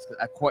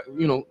quite,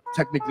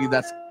 technically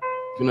that's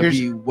gonna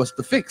be what's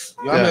the fix.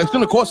 I mean, it's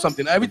gonna cost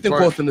something. Everything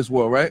costs in this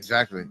world, right?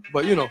 Exactly.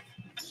 But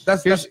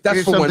that's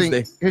for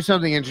Wednesday. Here's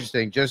something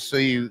interesting, just so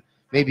you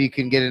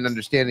can get an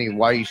understanding of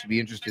why you should be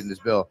interested in this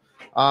bill.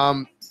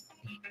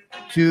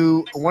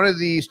 one of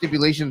the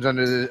stipulations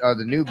under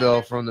the new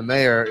bill from the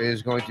mayor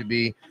is going to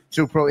be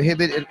to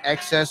prohibit an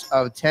excess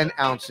of 10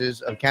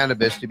 ounces of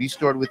cannabis to be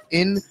stored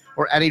within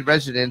or at a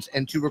residence,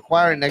 and to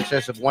require an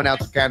excess of 1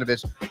 ounce of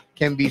cannabis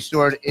can be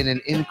stored in an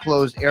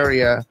enclosed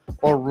area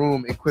or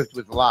room equipped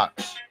with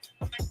locks.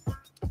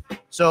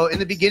 So in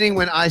the beginning,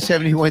 when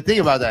I-71,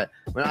 think about that.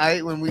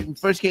 When we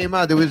first came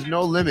out, there was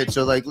no limit.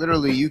 So like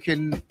literally, you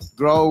can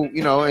grow,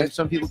 and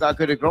some people got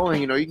good at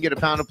growing. You can get a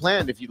pound of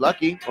plant if you're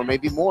lucky, or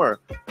maybe more,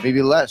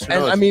 maybe less.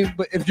 And I mean,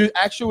 but if you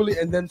actually,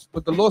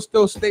 but the law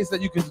still states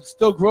that you can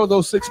still grow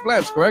those 6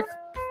 plants, correct?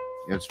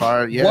 As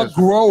far what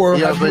grower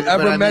have you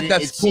ever met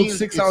that's pulled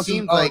 6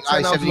 ounces, like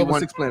 10 ounces over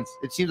 6 plants?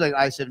 It seems like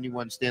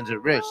I-71 stands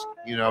at risk.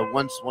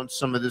 Once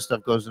some of this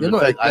stuff goes into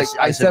effect,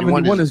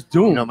 I-71 is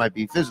doomed. Might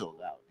be fizzled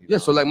out. Yeah,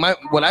 so like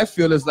what I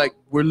feel is like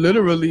we're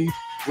literally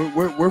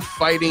we're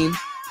fighting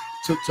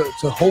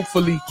to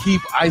hopefully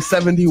keep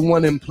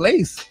I-71 in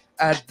place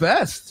at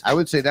best. I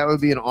would say that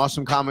would be an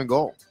awesome common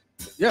goal.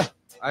 Yeah,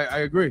 I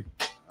agree.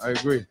 All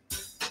right.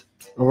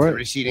 The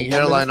receding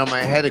hairline on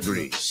my head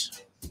agrees.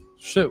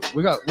 Shit,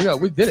 we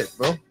did it,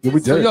 bro. Yeah,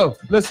 we did. So, yo,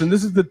 listen,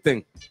 this is the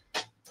thing.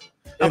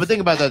 No, but think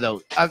about that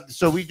though.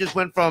 So we just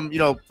went from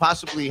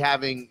possibly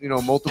having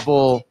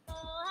multiple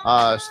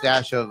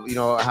stash of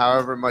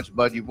however much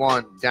bud you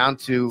want, down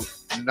to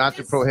not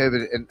to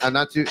prohibit and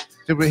not to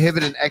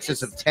prohibit an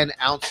excess of 10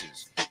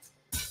 ounces.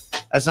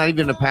 That's not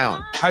even a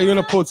pound. How you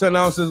gonna pull 10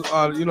 ounces?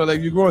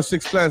 Like you're growing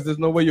 6 plants. There's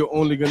no way you're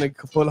only gonna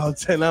pull out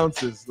 10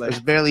 ounces. Like it's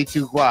barely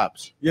 2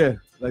 guaps. Yeah,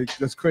 like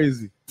that's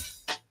crazy.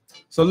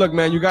 So look,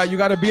 man, you got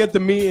to be at the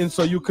meeting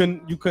so you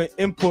can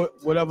input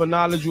whatever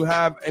knowledge you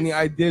have, any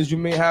ideas you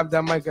may have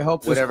that might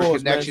help this whatever cause,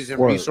 connections man.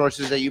 and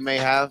resources that you may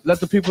have. Let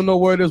the people know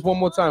where it is one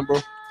more time, bro.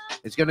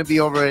 It's going to be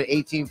over at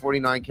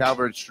 1849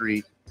 Calvert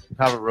Street,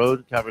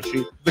 Calvert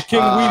Street. The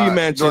King Weedy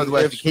Mansion,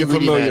 Northwest, the King Weedy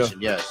familiar. Mansion,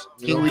 yes.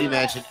 King Weedy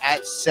Mansion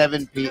at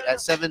 7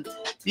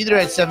 either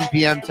at 7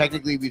 p.m.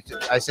 Technically,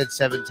 I said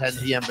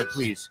 7:10 p.m. But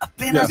please,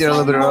 get a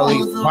little bit early.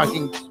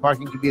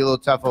 Parking can be a little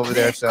tough over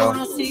there, so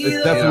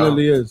it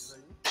definitely is.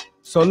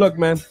 So look,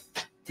 man,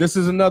 this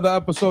is another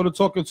episode of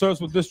Talking Terps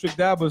with District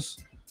Dabbers.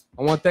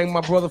 I want to thank my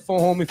brother Phone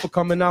Homie for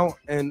coming out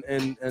and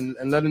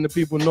letting the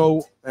people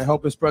know and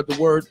helping spread the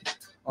word.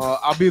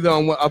 I'll be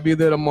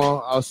there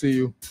tomorrow. I'll see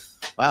you.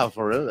 Wow,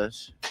 for real?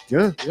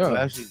 Yeah.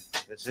 Actually,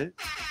 that's it.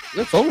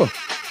 It's over.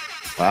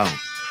 Wow.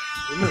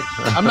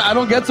 I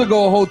don't get to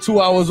go a whole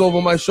 2 hours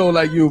over my show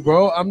like you,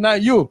 bro. I'm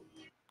not you.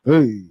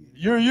 Hey.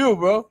 You're you,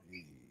 bro.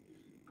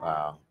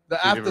 Wow.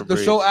 The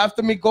show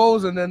after me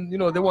goes, and then they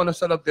want to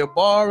set up their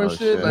bar and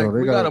shit. Shit. Like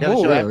we gotta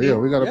move. Yeah,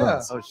 we gotta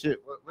bounce. Oh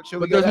shit! What show?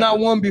 But there's not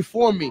one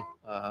before me.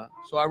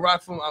 So I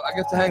rock from. I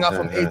get to hang out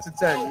from 8 to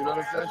 10. You know what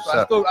I'm saying?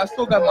 So I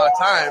still got my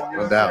time.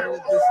 No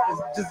doubt.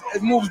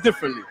 It moves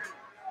differently.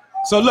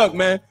 So look,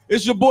 man,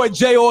 it's your boy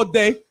Jay all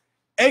day,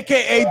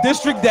 aka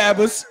District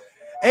Dabbers,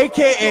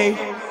 aka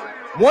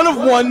one of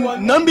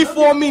one, none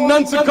before me,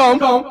 none to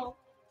come.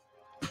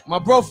 My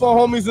bro Phone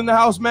Homie's in the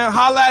house, man.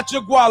 Holla at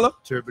your guala.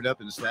 Turb it up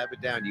and slap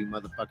it down, you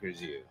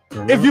motherfuckers, you.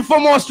 If you're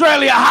from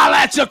Australia, holla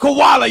at your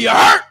koala. You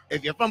hurt?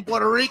 If you're from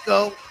Puerto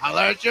Rico,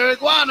 holla at your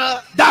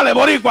iguana. Dale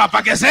boricua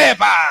pa que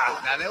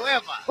sepa. Dale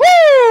hueva.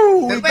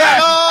 Woo! We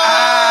back.